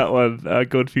 We've said that one a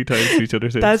good few times to each other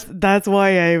since. That's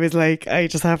why I was like, I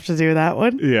just have to do that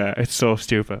one. Yeah, it's so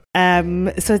stupid.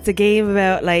 So it's a game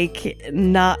about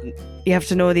you have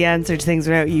to know the answer to things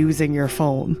without using your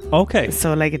phone. Okay.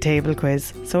 So like a table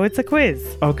quiz. So it's a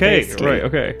quiz. Okay, basically. right,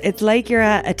 okay. It's like you're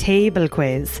at a table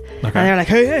quiz. Okay. And they're like,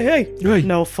 hey.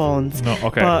 No phones. No,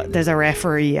 okay. But there's a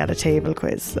referee at a table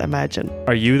quiz, imagine.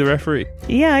 Are you the referee?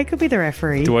 Yeah, I could be the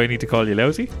referee. Do I need to call you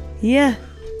lousy? Yeah.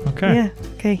 Okay. Yeah,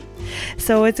 okay.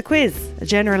 So it's a quiz, a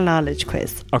general knowledge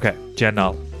quiz. Okay, Jenny,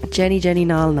 Nall.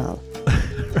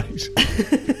 Right.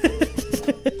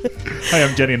 Hi,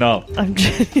 I'm Jenny Nall. I'm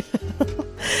Jenny Nall.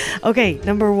 Okay,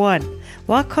 number 1.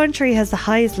 What country has the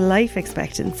highest life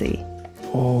expectancy?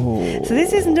 Oh. So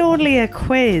this isn't only a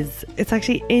quiz, it's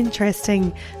actually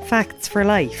interesting facts for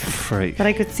life. Right. That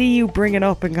I could see you bringing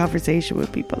up in conversation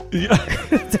with people. Yeah.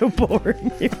 So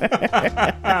boring you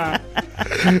are.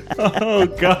 Oh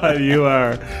God, you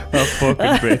are a fucking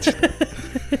bitch.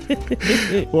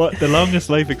 What, the longest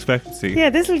life expectancy?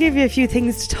 Yeah, this will give you a few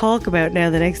things to talk about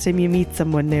now the next time you meet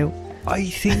someone new. I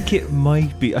think it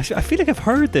might be. I feel like I've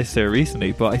heard this there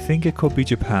recently, but I think it could be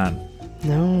Japan.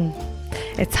 No,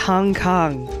 it's Hong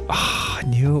Kong. Oh, I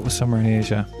knew it was somewhere in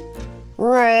Asia.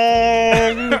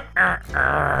 Wrong.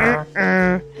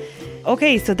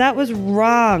 Okay, so that was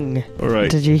wrong. All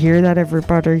right. Did you hear that,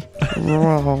 everybody?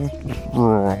 Wrong.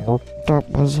 That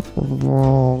was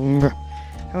wrong.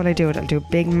 How would I do it? I'll do a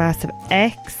big massive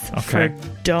X for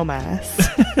dumbass.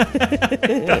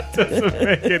 That doesn't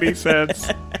make any sense.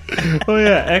 Oh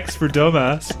yeah, X for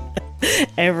dumbass.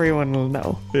 Everyone will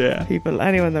know. Yeah.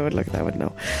 Anyone that would look at that would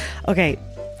know. Okay,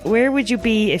 where would you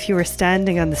be if you were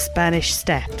standing on the Spanish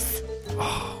Steps?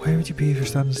 Oh, where would you be if you're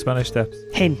standing on the Spanish Steps?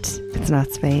 Hint, it's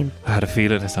not Spain. I had a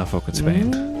feeling it's not fucking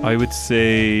Spain. I would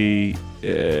say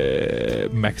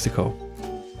Mexico.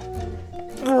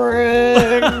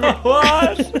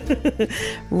 What?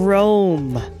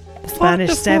 Rome. The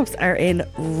Spanish Steps are in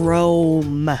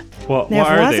Rome. What Now,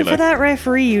 are if it wasn't they for like? that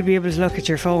referee, you'd be able to look at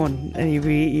your phone and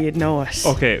you'd know it.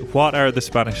 Okay, what are the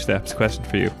Spanish Steps? Question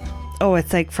for you. Oh,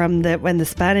 it's like from when the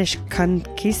Spanish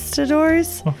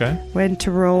conquistadors went to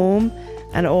Rome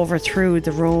and overthrew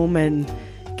the Roman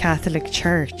Catholic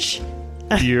Church.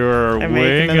 You're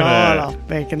making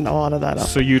all of that up.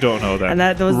 So you don't know that. And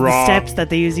those are the steps that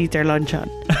they use to eat their lunch on.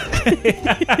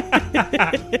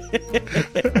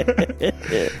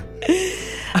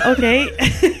 Okay.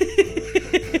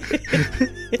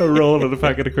 A roll of a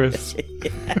packet of crisps.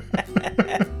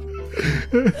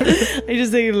 I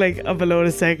just think like up a load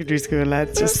of secondary school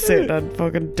lads just sitting on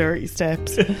fucking dirty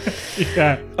steps.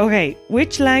 Yeah. Okay,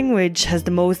 which language has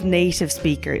the most native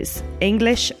speakers?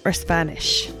 English or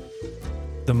Spanish?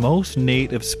 The most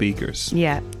native speakers.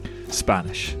 Yeah.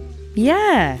 Spanish.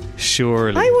 Yeah.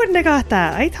 Surely. I wouldn't have got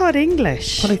that. I thought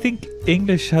English. But I think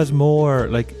English has more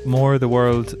of the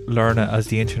world learn it as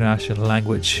the international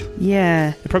language.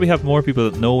 Yeah. They probably have more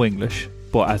people that know English,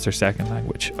 but as their second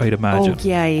language, I'd imagine. Oh,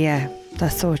 yeah.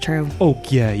 That's so true. Oh,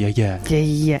 yeah. Yeah.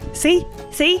 See?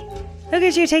 Look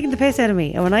at you taking the piss out of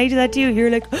me. And when I do that to you,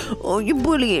 you're like, oh, you're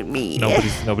bullying me.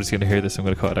 Nobody's going to hear this. I'm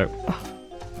going to cut it out. Oh.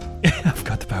 I've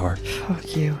got the power.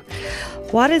 Fuck you.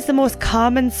 What is the most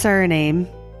common surname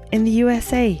in the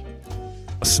USA?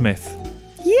 Smith.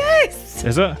 Yes.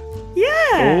 Is it?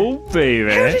 Yeah. Oh,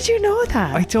 baby. How did you know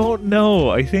that? I don't know.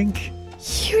 I think...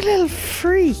 You little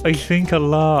freak. I think a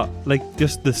lot,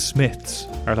 just the Smiths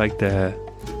are like the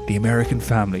American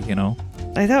family, you know?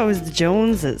 I thought it was the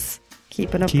Joneses.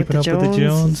 Keeping up with the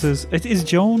Joneses. Is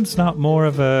Jones not more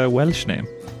of a Welsh name?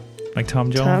 Like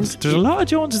Tom Jones? There's a lot of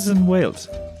Joneses in Wales.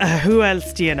 Who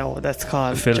else do you know that's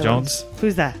called Phil Jones.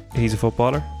 Who's that? He's a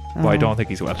footballer. But I don't think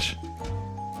he's Welsh.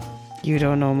 You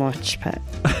don't know much, Pat.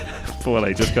 Well,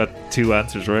 I just got 2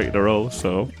 answers right in a row,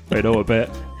 so I know a bit.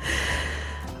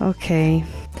 Okay.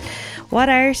 What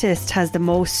artist has the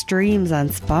most streams on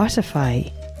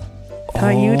Spotify?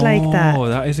 Thought you'd like that. Oh,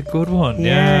 that is a good one.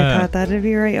 Yeah, I thought that'd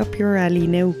be right up your alley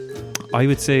now. I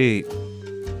would say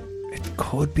it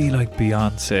could be like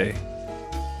Beyonce.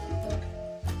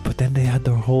 But then they had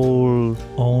their whole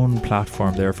own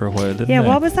platform there for a while, didn't they? Yeah,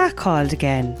 what was that called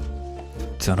again?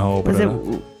 Don't know. Was it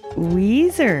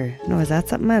Weezer? No, is that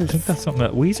something else? I think that's something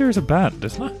else. Weezer is a band,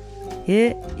 isn't it?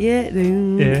 Yeah.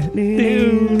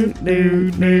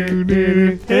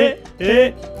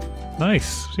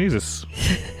 Nice. Jesus.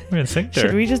 We're in sync there.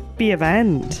 Should we just be a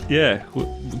band? Yeah.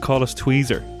 Call us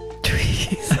Tweezer.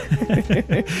 Tweezer.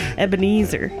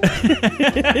 Ebenezer.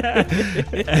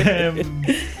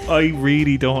 I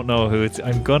really don't know who it's.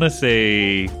 I'm gonna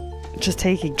say just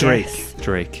take a guess.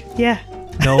 Drake. Yeah.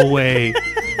 No way.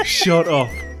 Shut up.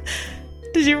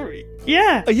 Did you?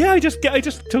 Yeah. Yeah, I just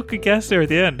took a guess there at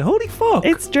the end. Holy fuck.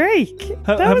 It's Drake.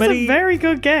 That was a very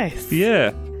good guess.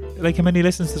 Yeah. Like, how many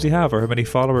listens does he have, or how many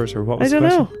followers, or what was I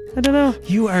don't know.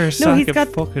 You are a sack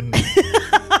of fucking...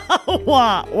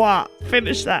 What?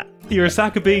 Finish that. You're a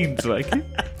sack of beans, like.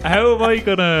 How am I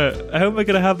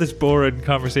gonna have this boring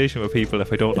conversation with people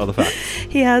if I don't know the facts?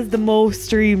 He has the most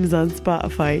streams on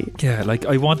Spotify. Yeah, like,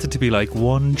 I want it to be like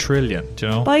 1 trillion, do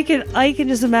you know? But I can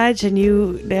just imagine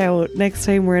you now, next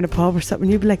time we're in a pub or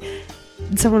something, you'd be like,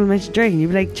 someone will mention Drake and you'd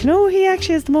be like, do you know he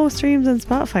actually has the most streams on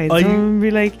Spotify? And someone would be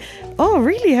like, oh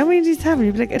really, how many do you have? And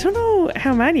you'd be like, I don't know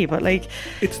how many, but like,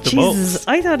 it's the Jesus, most.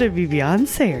 I thought it'd be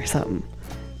Beyonce or something.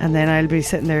 And then I'll be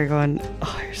sitting there going,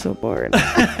 oh, you're so boring. You're a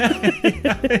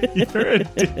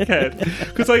dickhead.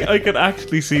 Because I can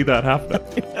actually see that happening.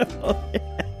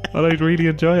 And I'd really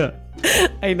enjoy it.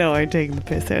 I know, I'm taking the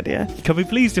piss out, yeah. Can we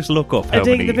please just look up how I'm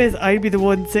taking many... the piss. I'd be the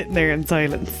one sitting there in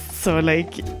silence. So,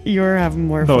 like, you're having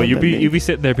more fun. No, you'd be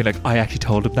sitting there being like, I actually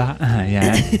told him that.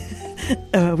 Yeah.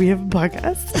 We have a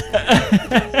podcast.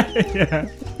 Yeah.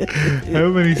 How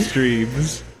many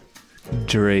streams?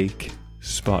 Drake,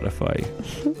 Spotify.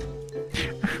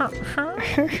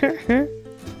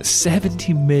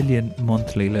 70 million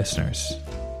monthly listeners.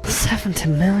 70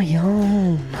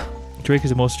 million. Drake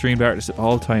is the most streamed artist of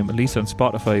all time, at least on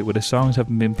Spotify, with his songs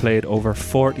having been played over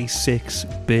 46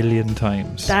 billion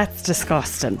times. That's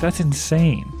disgusting. That's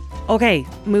insane. Okay,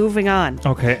 moving on.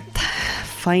 Okay.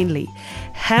 Finally,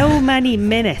 how many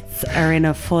minutes are in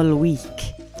a full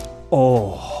week?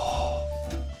 Oh.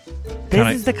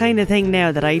 This is the kind of thing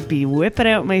now that I'd be whipping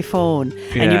out my phone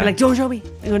and you'd be like, don't show me,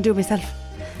 I'm going to do it myself.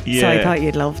 Yeah. So I thought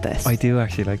you'd love this. I do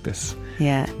actually like this.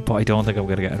 Yeah. But I don't think I'm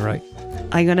going to get it right.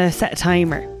 I'm going to set a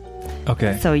timer.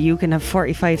 Okay. So you can have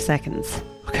 45 seconds.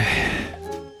 Okay.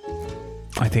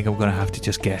 I think I'm going to have to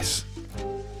just guess.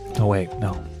 Oh, wait,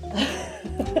 no.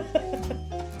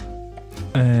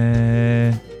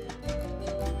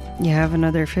 You have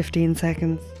another 15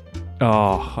 seconds.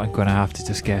 Oh, I'm going to have to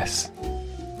just guess.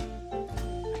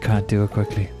 I can't do it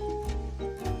quickly.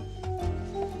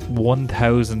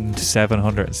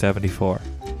 1,774.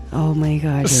 Oh my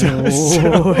god, so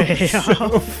way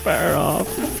off. Far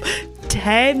off.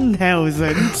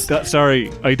 10,000. Sorry,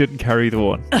 I didn't carry the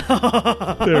one.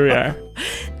 There we are.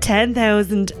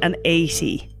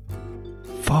 10,080.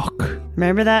 Fuck.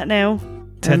 Remember that now?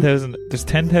 10,000. There's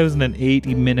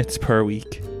 10,080 minutes per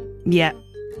week. Yeah.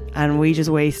 And we just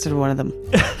wasted one of them.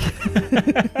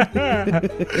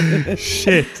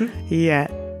 Shit. Yeah.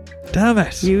 Damn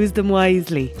it. Use them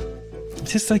wisely.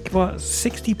 Just like, what,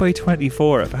 60 by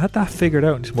 24. If I had that figured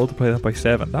out and just multiply that by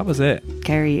 7, that was it.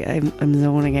 Gary, I'm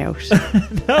zoning out.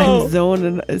 No. I'm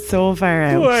zoning so far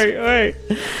out. Wait.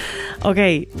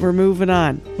 Okay, we're moving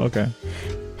on. Okay.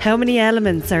 How many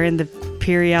elements are in the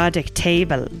periodic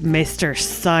table, Mr.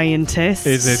 Scientist?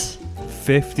 Is it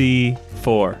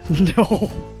 54? No.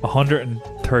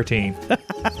 113.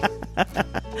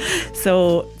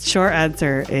 So, short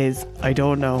answer is, I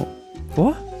don't know.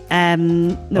 What?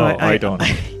 No, I don't know.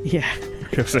 Yeah.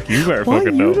 It's like, you better What?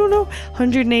 fucking know. You don't know?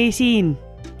 118.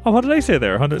 Oh, what did I say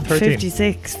there? 113?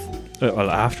 56. Well,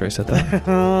 after I said that.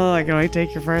 Oh, I can only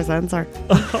take your first answer.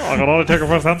 I can only take your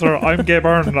first answer. I'm Gay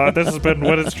Byrne. This has been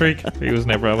Winning Streak. He was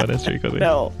never on Winning Streak, was he?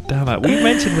 No. Damn it. We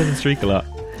mentioned Winning Streak a lot.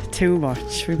 Too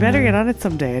much. We better get on it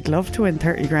someday. I'd love to win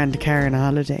 30 grand a car on a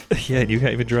holiday. Yeah, and you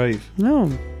can't even drive. No.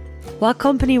 What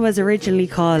company was originally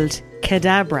called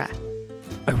Cadabra?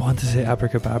 I want to say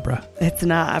Abracadabra. It's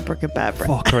not Abracadabra.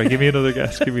 Fuck, right. Give me another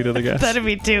guess. That'd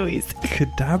be too easy.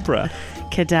 Cadabra.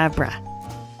 Cadabra.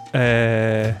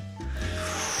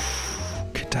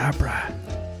 Cadabra.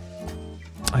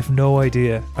 I've no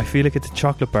idea. I feel like it's a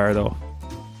chocolate bar though.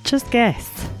 Just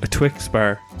guess. A Twix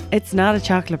bar. It's not a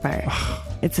chocolate bar.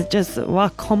 It's just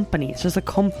what company? It's just a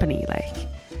company, like.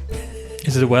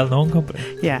 Is it a well-known company?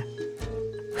 Yeah.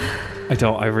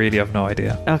 I really have no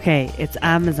idea. Okay, it's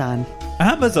Amazon.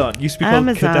 Amazon used to be called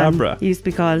Cadabra. Used to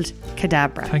be called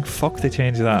Cadabra. Thank fuck they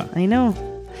changed that. I know.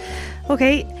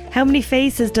 Okay, how many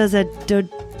faces does a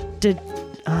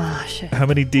oh shit. How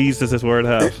many D's does this word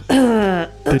have?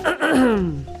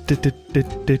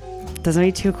 There's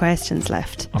only 2 questions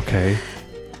left. Okay.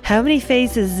 How many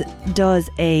faces does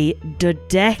a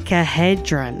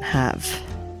dodecahedron have?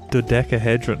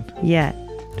 Dodecahedron? Yeah.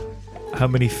 How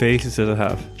many faces does it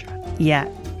have? Yeah.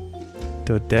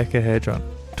 Dodecahedron.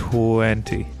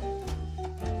 20.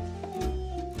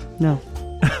 No.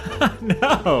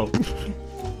 No.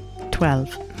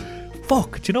 12.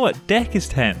 Fuck, do you know what? Deck is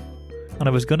 10. And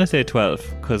I was going to say 12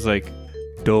 because, like,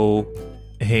 do,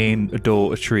 hain, a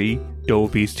do, a 3, do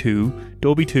be's 2,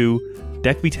 do be 2,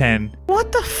 deck be 10.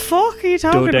 What the fuck are you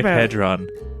talking about? Dodecahedron,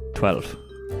 12.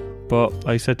 But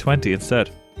I said 20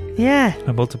 instead. Yeah.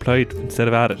 I multiplied instead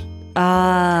of added.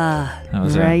 Ah,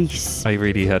 right. I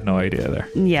really had no idea there.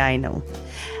 Yeah, I know.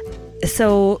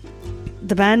 So,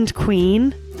 the band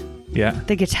Queen,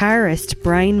 the guitarist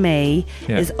Brian May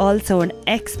is also an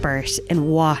expert in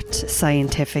what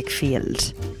scientific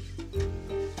field?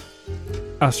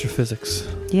 Astrophysics.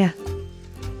 Yeah.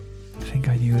 I think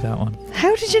I knew that one.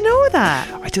 How did you know that?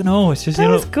 I don't know. It's just, that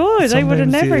was good. I would have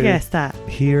never guessed that.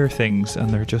 Hear things and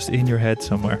they're just in your head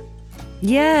somewhere.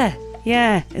 Yeah.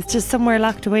 It's just somewhere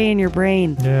locked away in your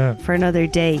brain for another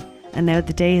day. And now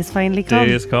the day has finally come.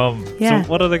 Day has come. Yeah. So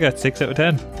what did I get? 6 out of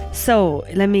 10? So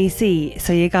let me see.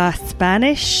 So you got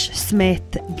Spanish, Smith,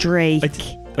 Drake,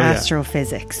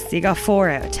 astrophysics. You got 4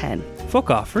 out of 10. Fuck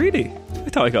off, really? I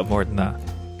thought I got more than that.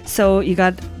 So you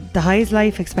got the highest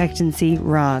life expectancy,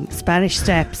 wrong. Spanish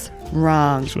steps,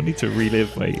 wrong. I just need to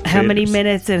relive my How many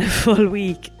minutes in a full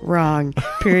week, wrong.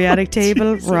 Periodic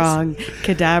table, wrong.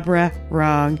 Cadabra,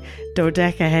 wrong.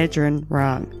 Dodecahedron,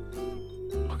 wrong.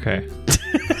 Okay.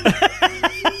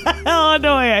 Oh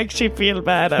no, I actually feel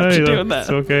bad after doing that. It's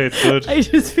okay, it's good. I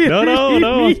just feel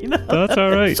No. mean. That's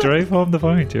alright. Drive home the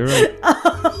point. You're right.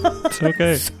 It's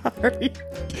okay. Sorry.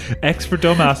 X for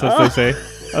dumbass, as they say.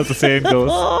 As the saying goes.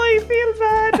 Oh, I feel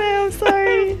bad now. I'm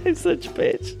sorry. I'm such a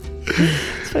bitch.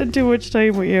 Spent too much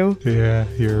time with you. Yeah,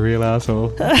 you're a real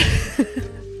asshole.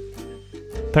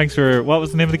 Thanks for... What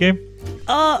was the name of the game?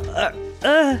 What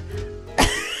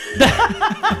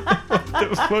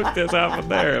the fuck just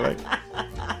happened there? Like,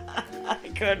 I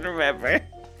couldn't remember.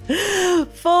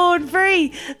 Phone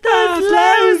free. That's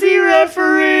lousy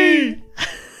referee.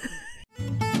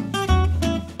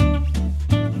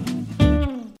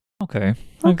 okay.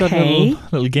 I've got a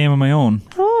little game of my own.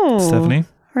 Oh, Stephanie.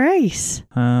 Right.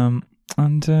 And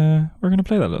we're going to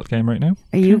play that little game right now.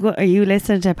 Are you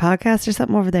listening to a podcast or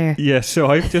something over there? Yeah,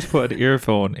 so I've just put an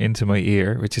earphone into my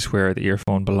ear, which is where the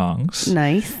earphone belongs.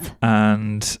 Nice.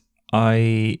 And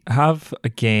I have a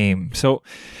game. So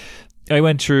I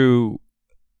went through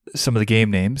some of the game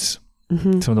names,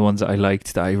 some of the ones that I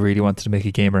liked that I really wanted to make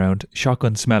a game around.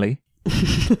 Shotgun Smelly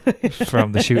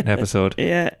from the shooting episode.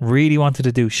 Yeah. Really wanted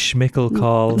to do Schmickle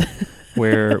Call,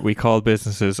 where we call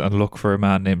businesses and look for a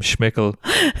man named Schmickle.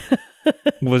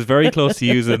 Was very close to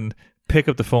using pick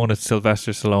up the phone, it's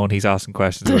Sylvester Stallone, he's asking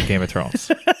questions about Game of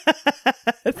Thrones.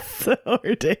 So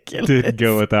ridiculous. Didn't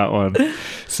go with that one.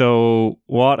 So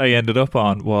what I ended up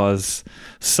on was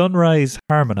Sunrise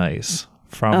Harmonize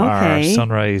from our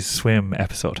Sunrise Swim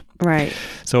episode. Right.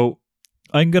 So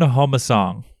I'm going to hum a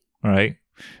song, right?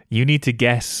 You need to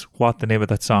guess what the name of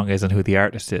that song is and who the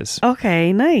artist is.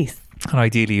 Okay, nice. And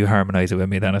ideally you harmonize it with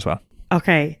me then as well.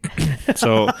 Okay.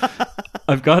 So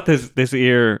I've got this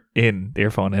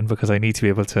earphone in because I need to be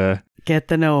able to get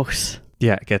the note.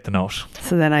 Yeah, get the note.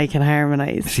 So then I can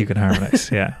harmonize. So you can harmonize,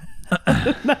 yeah.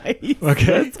 Nice. Okay.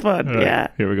 That's fun, right, yeah.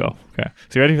 Here we go. Okay.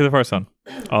 So you ready for the first one?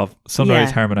 Of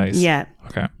Sunrise Harmonize? Yeah.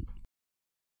 Okay.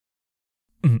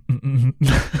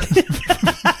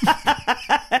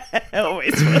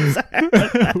 Always was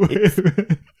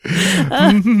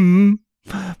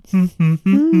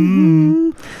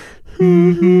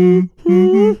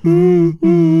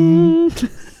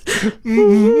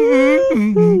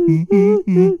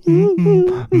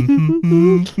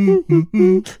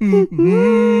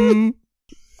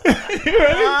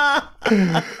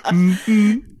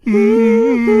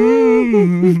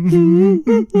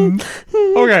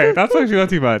Okay, that's actually not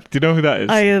too bad. Do you know who that is?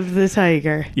 Eye of the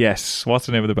Tiger. Yes. What's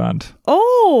the name of the band?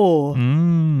 Oh.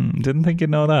 Didn't think you'd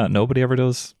know that. Nobody ever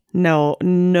does. No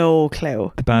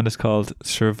clue. The band is called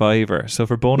Survivor. So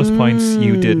for bonus points,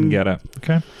 you didn't get it.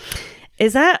 Okay.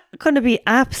 Is that going to be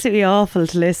absolutely awful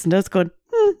to listen to? It's going...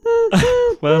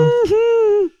 Well,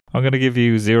 I'm going to give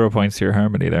you 0 points to your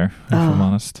harmony there, if I'm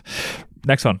honest.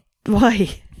 Next one.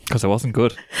 Why? Because I wasn't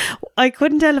good. I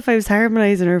couldn't tell if I was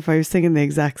harmonising or if I was singing the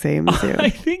exact same as you. I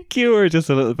think you were just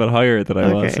a little bit higher than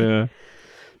I was, yeah.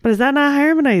 But is that not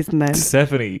harmonising then?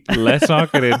 Stephanie, let's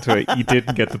not get into it. You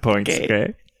didn't get the points,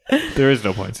 okay? There is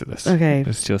no points in this. Okay.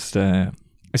 It's just,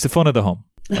 it's the fun of the hum.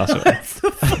 That's what it is.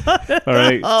 All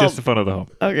right, just the fun of the hum.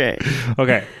 Okay.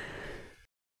 Okay.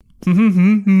 No,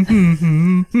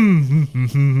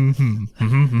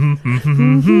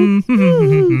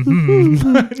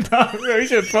 we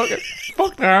should fuck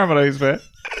the harmonise, man.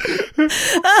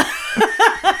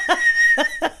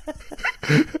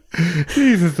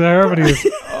 Jesus, the harmony is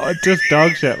just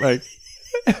dog shit, like.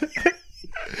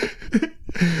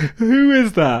 Who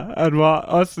is that? And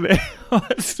what's the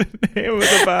name of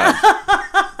the band?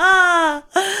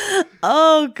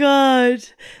 Oh God,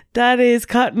 that is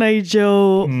Cotton Eye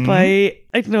Joe by,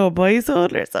 I don't know,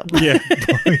 Boyzone or something. Yeah,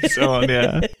 Boyzone,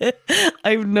 yeah.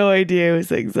 I have no idea who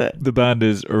sings it. The band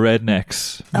is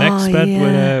Rednecks. Next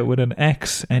spelled with an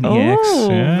X, N-E-X. Oh,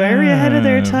 yeah. very ahead of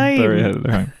their time. Very ahead of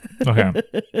their time. Okay.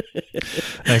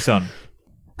 Next one.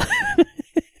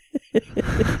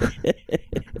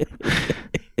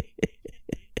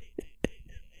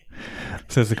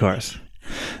 Says the chorus.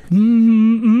 Who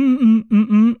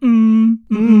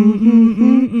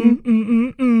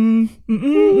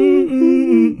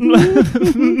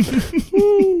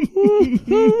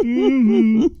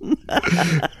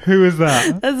is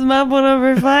that? That's Mambo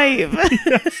number 5.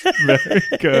 Yes, very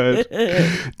good.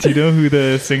 Do you know who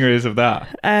the singer is of that?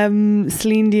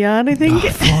 Celine Dion, I think. Oh,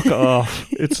 fuck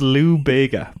off. It's Lou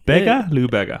Bega. Lou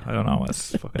Bega. I don't know what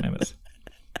his fucking name is.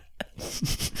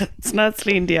 It's not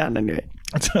Celine Dion anyway.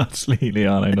 It's not Celine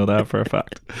Dion, I know that for a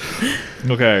fact.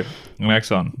 Okay,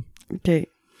 next one. Okay.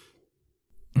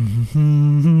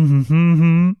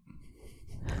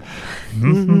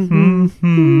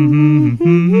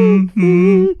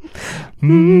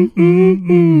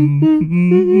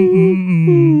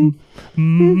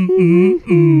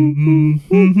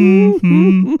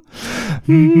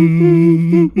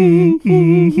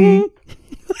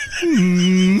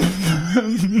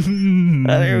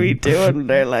 What are we doing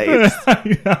with our lives?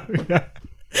 Yeah.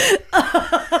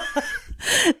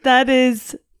 That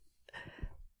is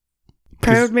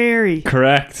Proud Mary.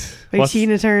 Correct. By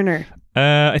Tina Turner.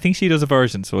 I think she does a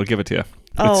version, so we'll give it to you.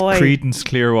 It's Creedence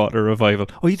Clearwater Revival.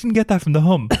 Oh, you didn't get that from the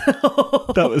hum.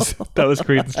 That was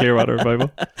Creedence Clearwater Revival.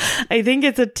 I think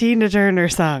it's a Tina Turner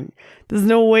song. There's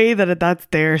no way that that's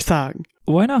their song.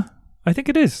 Why not? I think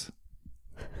it is.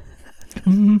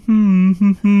 You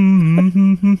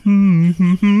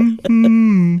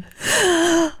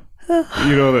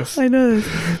know this. I know this.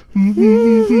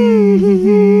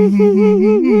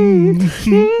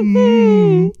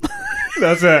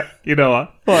 That's it. You know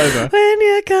what? What is it? When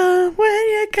you come.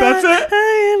 That's it.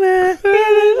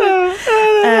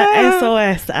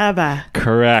 SOS, ABBA.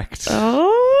 Correct.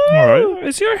 Oh. All right.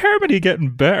 Is your harmony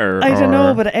getting better? I don't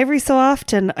know, but every so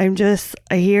often I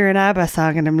hear an ABBA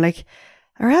song and I'm like,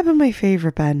 are ABBA my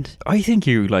favourite band? I think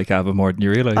you like ABBA more than you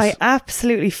realise. I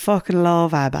absolutely fucking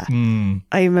love ABBA.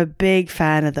 I'm a big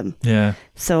fan of them. Yeah.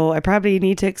 So I probably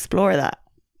need to explore that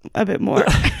a bit more.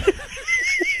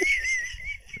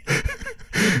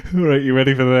 Right, you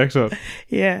ready for the next one?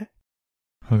 Yeah.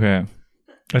 Okay.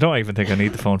 I don't even think I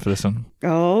need the phone for this one.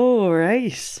 Oh,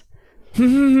 right.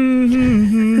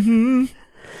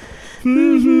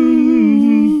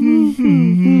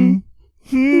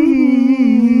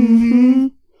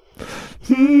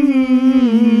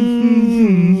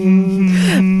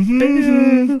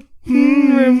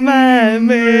 Remind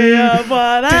me of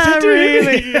what I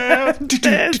really am.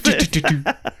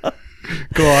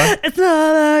 Go on. It's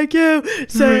not like you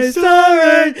say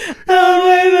sorry. I'll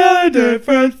wait a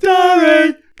different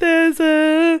story. This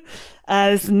is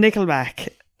Nickelback.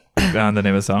 And the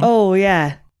name of the song? Oh,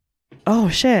 yeah. Oh,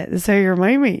 shit. That's how you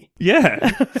remind me. Yeah.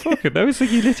 Fuck it. That was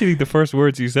like literally the first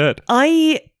words you said.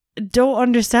 I don't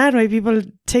understand why people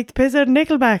take the piss out of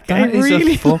Nickelback. That is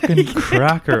really a fucking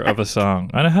cracker of a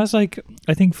song. And it has like,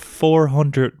 I think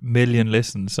 400 million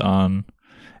listens on...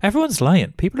 Everyone's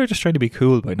lying. People are just trying to be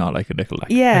cool by not liking Nickelback.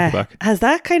 Yeah. Nickelback. Has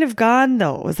that kind of gone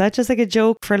though? Was that just like a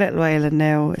joke for a little while and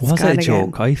now it's was gone it a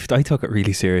again? joke? I took it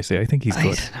really seriously. I think he's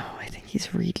good. I don't know. I think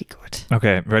he's really good.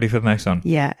 Okay, ready for the next one?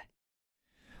 Yeah.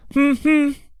 Is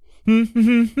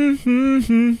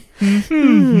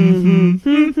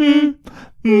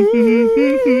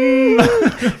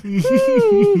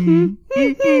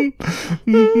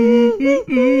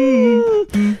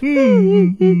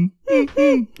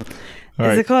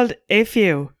it called If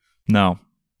You? No.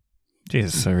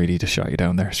 Jesus, I really just shot you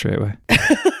down there straight away.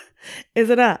 Is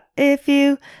it not? If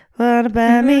you want to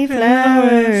buy me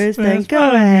flowers, then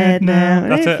go ahead now.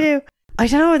 That's if it. you, I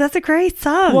don't know. That's a great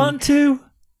song. 1, 2.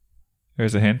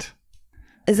 There's a hint.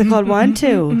 Is it called 1,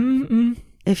 2?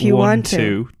 If you want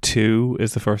to. 2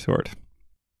 is the first word.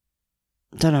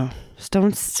 Don't know.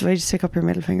 Don't just stick up your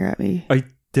middle finger at me. I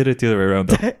did it the other way around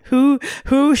though.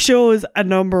 Who shows a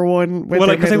number 1 with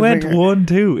their because I middle went finger? 1,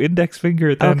 2, index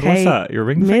finger, then Okay. what's that? Your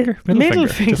ring finger? Middle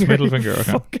finger. Just middle finger, okay.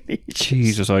 Fucking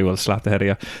Jesus, I will slap the head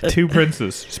of you. 2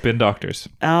 princes, spin doctors.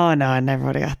 Oh no, I never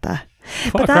would have got that.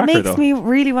 What But a that cracker, makes though. me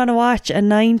really want to watch a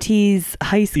 90s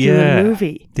high school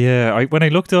movie. Yeah, when I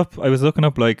looked up, I was looking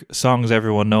up like songs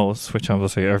everyone knows, which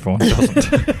obviously everyone doesn't.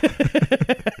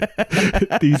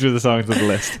 These are the songs on the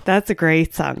list. That's a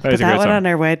great song. Put that one on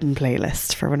our wedding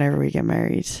playlist for whenever we get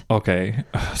married. Okay.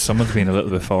 Someone's been a little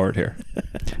bit forward here.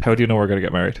 How do you know we're going to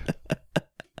get married?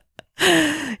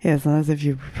 Yeah, it's not as if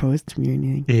you proposed to me or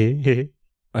anything.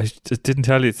 I just didn't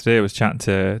tell you today. I was chatting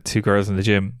to two girls in the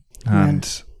gym,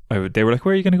 and they were like,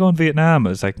 "Where are you going to go in Vietnam?" I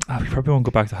was like, "We probably won't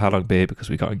go back to Ha Long Bay because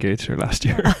we got engaged here last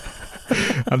year."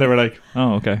 And they were like,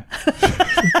 "Oh, okay."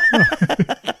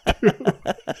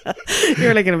 You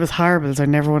were like, "It was horrible, so I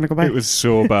never want to go back." It was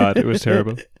so bad. It was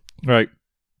terrible. Right.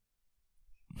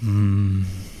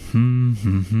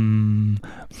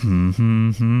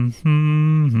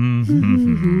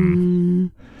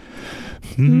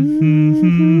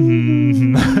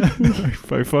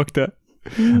 I fucked that.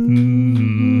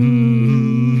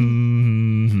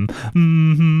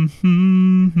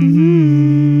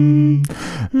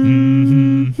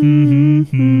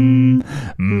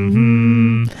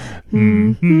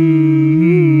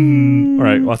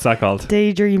 Alright, what's that called?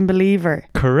 Daydream Believer.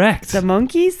 Correct. The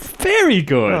Monkeys? Very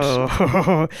good.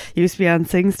 Oh, used to be on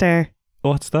SingStar.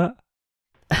 What's that?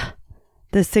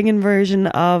 The singing version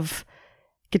of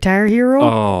Guitar Hero.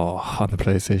 Oh, on the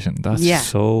PlayStation. That's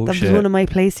so that shit. was one of my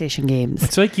PlayStation games.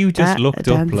 It's like you just looked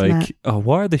up like, Mat.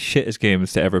 what are the shittest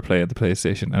games to ever play on the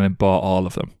PlayStation, and then bought all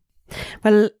of them.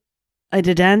 Well, I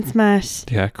did Dance Mat.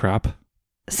 Yeah, crap.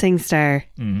 SingStar.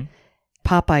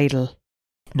 Pop Idol.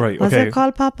 Right, Was okay. it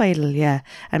called Pop Idol? Yeah.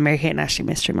 And Mary Kate and Ashley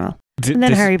Mystery Mall. And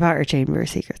then Harry Potter Chamber of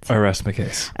Secrets. I rest my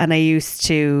case. And I used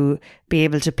to be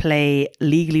able to play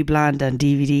Legally Blonde on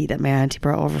DVD that my auntie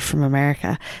brought over from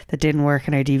America that didn't work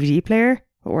in our DVD player,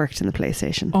 but worked in the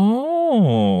PlayStation.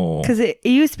 Oh. Because it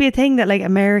used to be a thing that like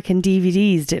American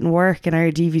DVDs didn't work in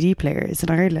our DVD players in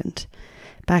Ireland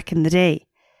back in the day.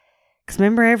 Because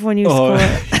remember everyone used to go...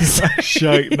 You're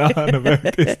shouting on about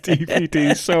this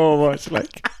DVD so much,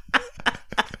 like...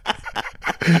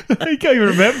 I can't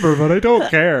remember, but I don't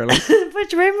care. Like.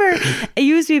 But remember, it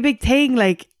used to be a big thing,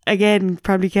 like, again,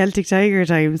 probably Celtic Tiger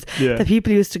times, that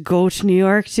people used to go to New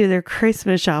York to their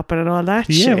Christmas shopping and all that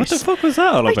shit. Yeah, what the fuck was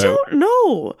that all about? I don't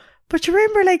know. But you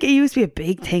remember, like, it used to be a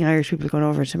big thing, Irish people going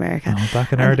over to America. Oh,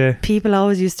 back in our day. People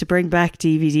always used to bring back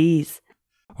DVDs.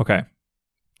 Okay.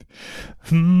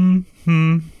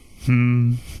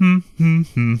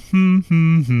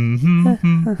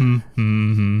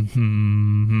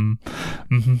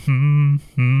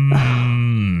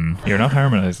 You're not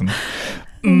harmonizing. I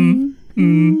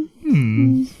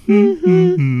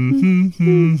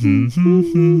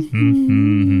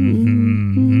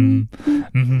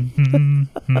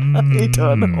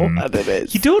don't know what it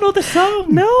is. You don't know the song?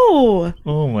 No.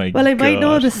 Oh my god. Well, I might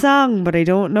know the song, but I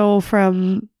don't know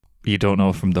from... You don't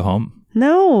know from the hum?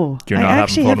 No. You're not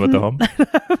having fun with the hum?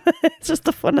 It's just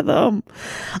the fun of the hum.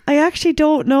 I actually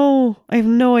don't know. I have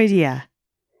no idea.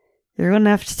 You're going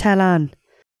to have to tell on.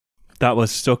 That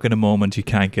was Stuck in a Moment You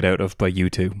Can't Get Out of by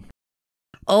U2.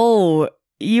 Oh,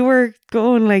 you were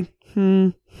going like,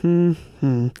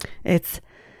 It's...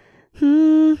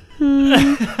 Oh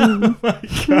my god,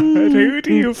 who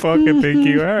do you fucking think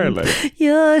you are? Like,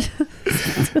 yeah.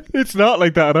 It's not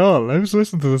like that at all. I was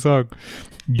listening to the song.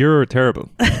 You're terrible.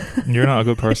 You're not a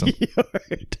good person. You're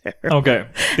terrible. Okay.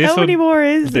 How many more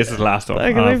is this? Is the last one.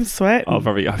 I'm sweating.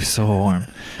 I'm so warm.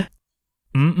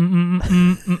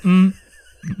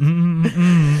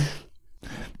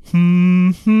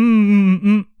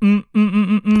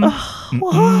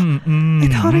 What? I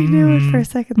thought I knew it for a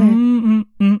second there.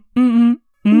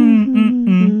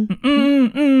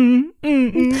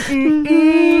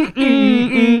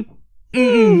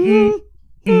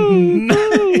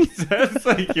 It sounds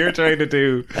like you're trying to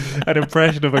do an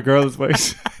impression of a girl's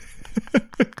voice.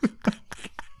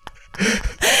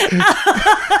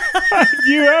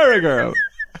 You are a girl.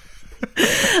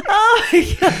 Oh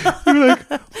my god. You're like,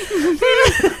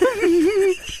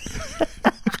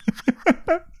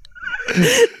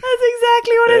 that's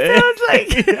exactly what it sounds like.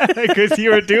 Yeah, because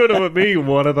you were doing it with me,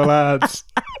 one of the lads.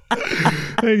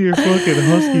 And your fucking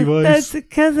husky voice. That's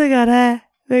because I got hair.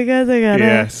 Because I got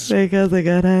hair. Yes. Because I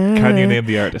got hair. Can you name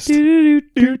the artist?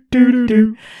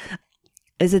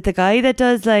 Is it the guy that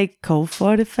does like Code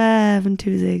 45 and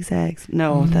 2 zigzags?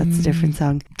 No, that's a different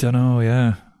song. Don't know,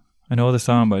 yeah. I know the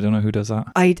song, but I don't know who does that.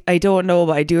 I don't know,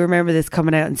 but I do remember this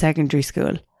coming out in secondary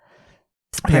school.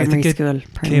 It's primary school.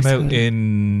 Came out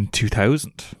in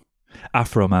 2000.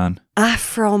 Afro Man.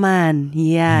 Afro Man.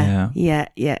 Yeah.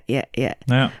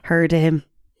 Heard of him.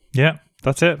 Yeah,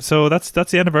 that's it. So that's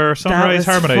the end of our Sunrise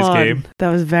Harmonize game. That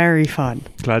was very fun.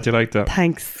 Glad you liked that.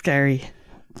 Thanks, Gary.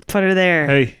 Put her there.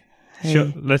 Hey.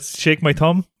 Let's shake my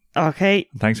thumb. Okay.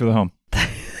 Thanks for the hum.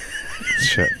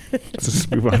 Shit. Let's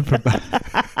just move on from that.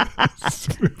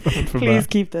 Please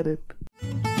keep that in.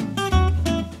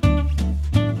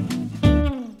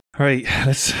 All right,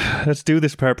 let's do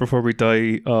this part before we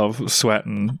die of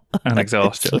sweating and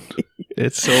exhaustion.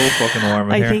 It's so fucking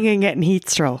warm in here. I think I'm getting heat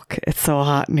stroke. It's so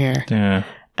hot in here. Yeah.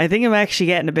 I think I'm actually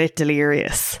getting a bit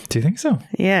delirious. Do you think so?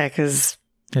 Yeah, because...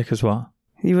 Yeah, because what?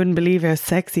 You wouldn't believe how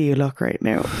sexy you look right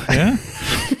now. Yeah?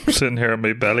 Sitting here with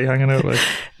my belly hanging out like...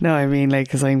 No, I mean, like,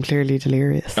 because I'm clearly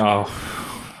delirious. Oh,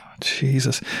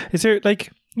 Jesus. Is there, like...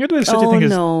 You know, there's such a thing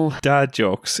as dad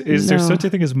jokes. Is there such a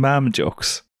thing as mom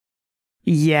jokes?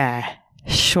 Yeah,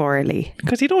 surely.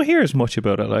 Because you don't hear as much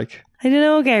about it, like... I don't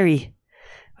know, Gary.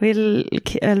 I'll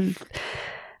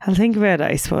think about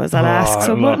it, I suppose. I'll ask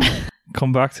someone. Look,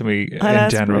 come back to me I'll in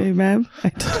ask general. my mum.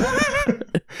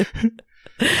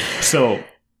 So...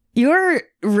 You're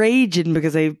raging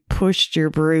because I pushed your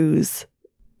bruise.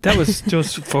 That was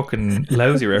just fucking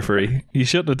lousy, referee. You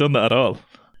shouldn't have done that at all.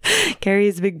 Gary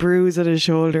has a big bruise on his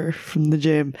shoulder from the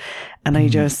gym, and I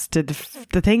just did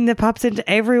the thing that pops into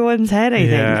everyone's head, I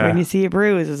think, when you see a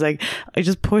bruise. It's like, I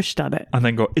just pushed on it. And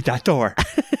then go, it's that door.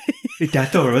 It's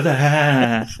that door.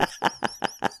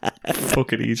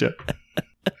 Fucking Egypt.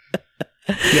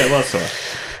 Yeah, well, so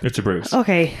it's a bruise.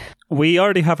 Okay. We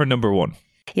already have our number one.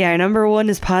 Yeah, our number one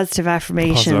is positive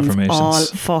affirmations all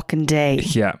fucking day.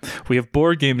 Yeah. We have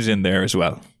board games in there as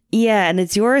well. Yeah, and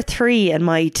it's your 3 and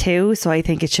my 2, so I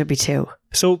think it should be 2.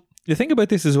 So the thing about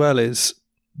this as well is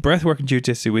breathwork and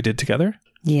jiu-jitsu we did together.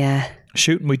 Yeah.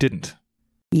 Shooting we didn't.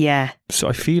 Yeah. So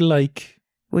I feel like...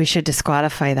 we should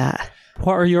disqualify that.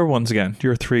 What are your ones again?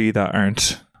 Your 3 that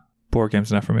aren't board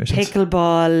games and affirmations.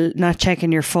 Pickleball, not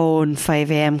checking your phone,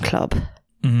 5 a.m. club.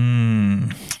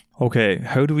 Okay,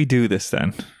 how do we do this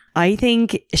then? I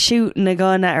think shooting a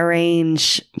gun at a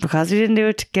range, because we didn't do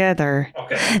it together.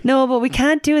 Okay. No, but we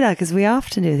can't do that because we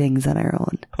often do things on our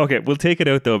own. Okay, we'll take it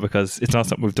out though because it's not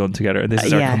something we've done together, and this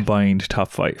is our combined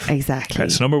top 5. Exactly. Okay,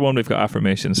 so number 1, we've got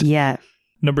affirmations. Yeah.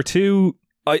 Number 2,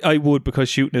 I would, because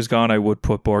shooting is gone, I would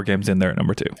put board games in there at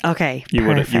number 2. Okay, you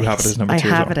have it as number 2.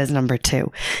 I have it as number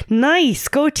 2. Nice,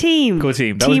 go team. Go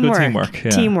team. That was good teamwork. Yeah.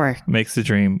 Teamwork makes the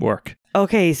dream work.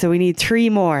 Okay, so we need 3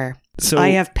 more. So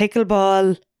I have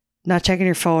pickleball, not checking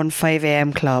your phone, 5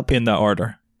 a.m. club. In that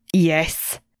order?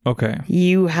 Yes. Okay.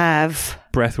 You have...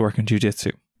 breathwork and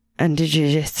jiu-jitsu. And the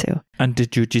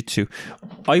jiu-jitsu.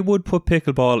 I would put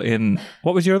pickleball in...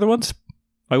 What was your other ones?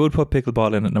 I would put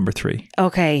pickleball in at number 3.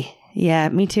 Okay. Yeah,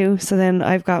 me too. So then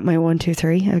I've got my 1, 2,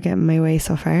 3. I'm getting my way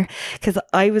so far. Because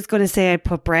I was going to say I'd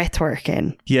put breathwork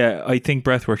in. Yeah, I think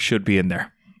breathwork should be in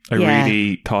there. I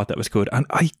really thought that was good. And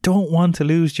I don't want to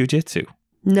lose jiu-jitsu.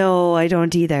 No, I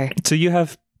don't either. So you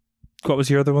have... What was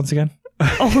your other ones again?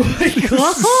 Oh my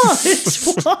God.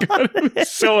 It was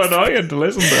so annoying to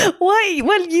listen to. Why?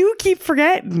 Well, you keep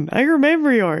forgetting. I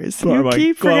remember yours. Go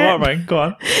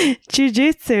on.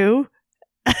 Jiu-jitsu.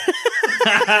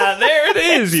 There it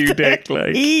is, you dick.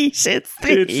 Like. It's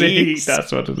the heat.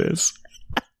 That's what it is.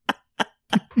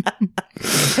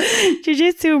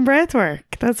 Jiu-jitsu and breathwork.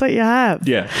 That's what you have.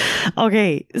 Yeah.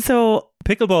 Okay, so...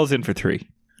 pickleball's in for 3.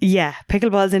 Yeah,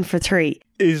 pickleball's in for 3.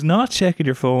 Is not checking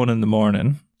your phone in the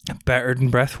morning better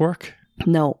than breathwork?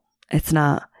 No, it's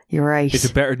not. You're right. Is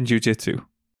it better than jiu-jitsu?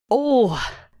 Oh,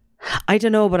 I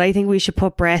don't know, but I think we should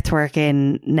put breathwork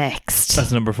in next.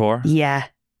 That's number 4? Yeah.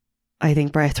 I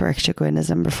think breathwork should go in as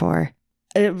number 4.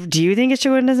 Do you think it should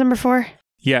go in as number 4?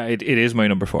 Yeah, it is my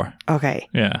number 4. Okay.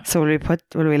 Yeah. So will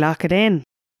we lock it in?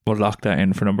 We'll lock that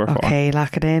in for number 4. Okay,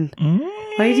 lock it in.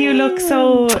 Why do you look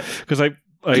so... Because I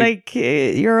like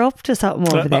you're up to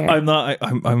something over there. I'm not.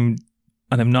 I'm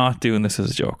not doing this as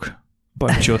a joke.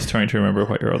 But I'm just trying to remember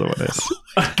what your other one is.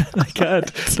 I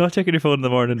can't. Not checking your phone in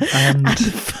the morning. And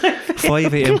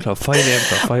 5 a.m. club. 5 a.m.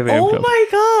 club. 5 a.m. club. My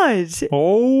God.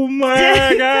 Oh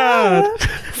my God.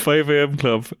 5 a.m.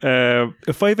 club.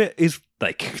 5 a.m. is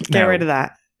like... Get rid of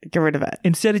that. Get rid of it.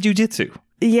 Instead of jiu-jitsu.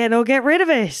 Yeah, no, get rid of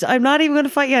it. I'm not even going to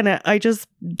fight you on it. I just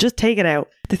take it out.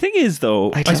 The thing is,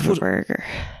 though... I'd love a burger.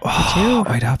 Oh,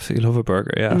 I'd absolutely love a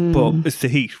burger, yeah. But it's the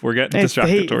heat. We're getting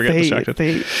distracted.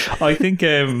 I think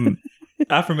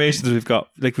affirmations we've got...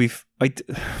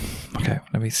 Okay,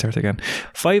 let me start again.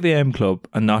 5 a.m. club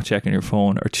and not checking your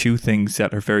phone are 2 things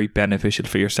that are very beneficial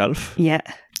for yourself. Yeah.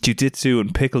 Jiu-jitsu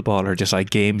and pickleball are just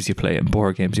like games you play and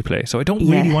board games you play. So I don't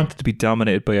really want it to be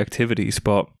dominated by activities,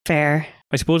 but... Fair.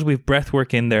 I suppose we've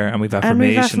breathwork in there and we've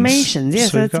affirmations. Yeah,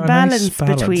 so it's a balance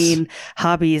between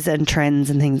hobbies and trends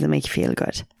and things that make you feel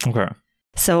good. Okay.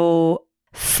 So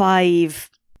 5,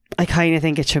 I kind of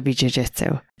think it should be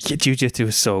jiu-jitsu. Yeah, jiu-jitsu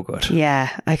is so good.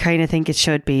 Yeah, I kind of think it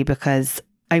should be because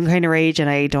I'm kind of raging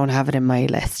I don't have it in my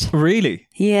list. Really?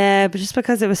 Yeah, but just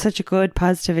because it was such a good,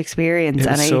 positive experience. It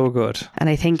was so good. And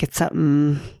I think it's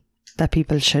something that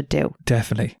people should do.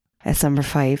 Definitely. It's number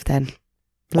 5 then.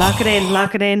 Lock it in,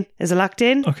 lock it in. Is it locked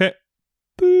in? Okay.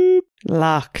 Boop.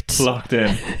 Locked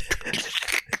in.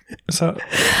 So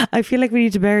I feel like we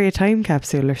need to bury a time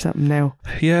capsule or something now.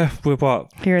 Yeah, with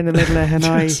what? Here in the middle of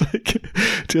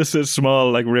Hanoi. just a small,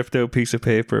 like, ripped out piece of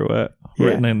paper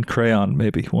written in crayon,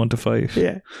 maybe 1 to 5.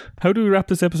 Yeah. How do we wrap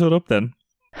this episode up then?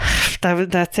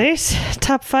 That's it.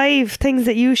 Top 5 things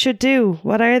that you should do.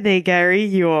 What are they, Gary?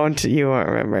 You won't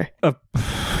remember.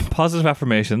 Positive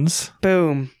affirmations.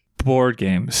 Boom. Board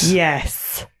games.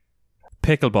 Yes.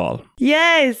 Pickleball.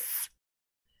 Yes.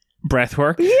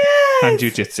 Breathwork. Yes. And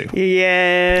jiu-jitsu.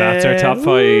 Yeah. That's our top 5.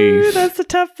 Woo, that's the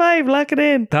top 5. Lock it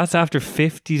in. That's after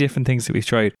 50 different things that we've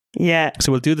tried. Yeah.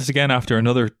 So we'll do this again after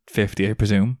another 50, I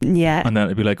presume. Yeah. And then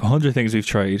it'll be like 100 things we've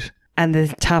tried. And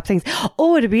the top things.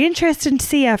 Oh, it'd be interesting to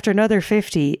see after another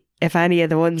 50 if any of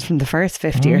the ones from the first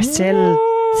 50 are still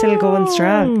going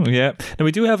strong. Yeah. Now,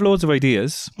 we do have loads of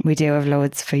ideas. We do have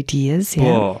loads of ideas,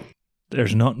 yeah. But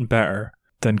there's nothing better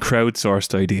than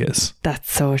crowdsourced ideas.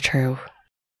 That's so true.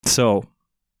 So,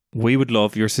 we would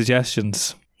love your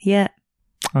suggestions. Yeah.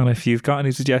 And if you've got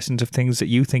any suggestions of things that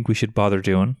you think we should bother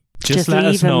doing, just let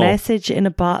us know. Leave a message in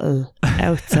a bottle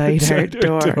outside our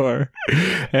door.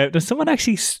 There's someone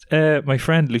actually, my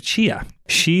friend Lucia,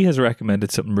 she has recommended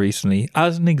something recently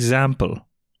as an example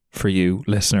for you,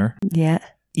 listener. Yeah.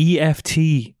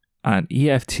 EFT. And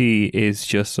EFT is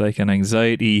just like an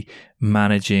anxiety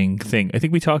managing thing. I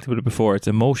think we talked about it before. It's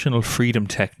emotional freedom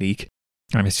technique.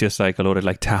 And it's just like a load of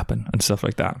like tapping and stuff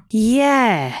like that.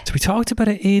 Yeah. So we talked about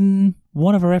it in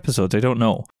one of our episodes. I don't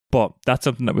know. But that's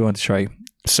something that we want to try.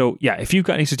 So yeah, if you've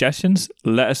got any suggestions,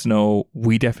 let us know.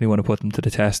 We definitely want to put them to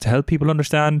the test to help people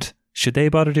understand. Should they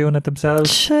bother doing it themselves?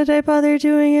 Should I bother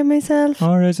doing it myself?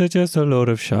 Or is it just a load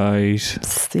of shite?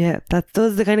 Yeah,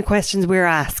 those are the kind of questions we're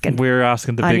asking. We're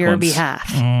asking the big ones. On your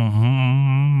behalf.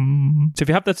 Mm-hmm. So if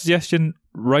you have that suggestion,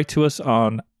 write to us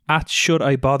on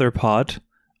 @ShouldIBotherPod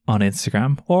on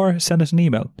Instagram or send us an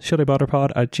email,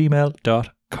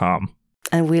 shouldiBotherPod@gmail.com.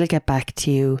 And we'll get back to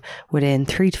you within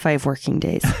 3 to 5 working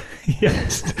days.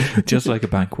 Yes, just like a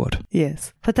bank would.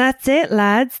 Yes. But that's it,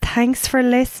 lads. Thanks for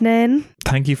listening.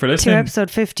 Thank you for listening. To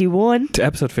episode 51.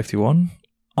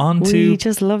 We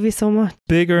just love you so much.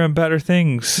 Bigger and better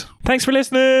things. Thanks for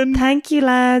listening. Thank you,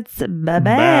 lads. Bye-bye.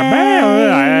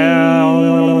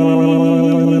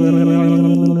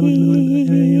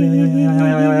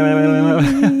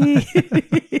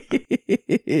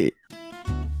 Bye-bye.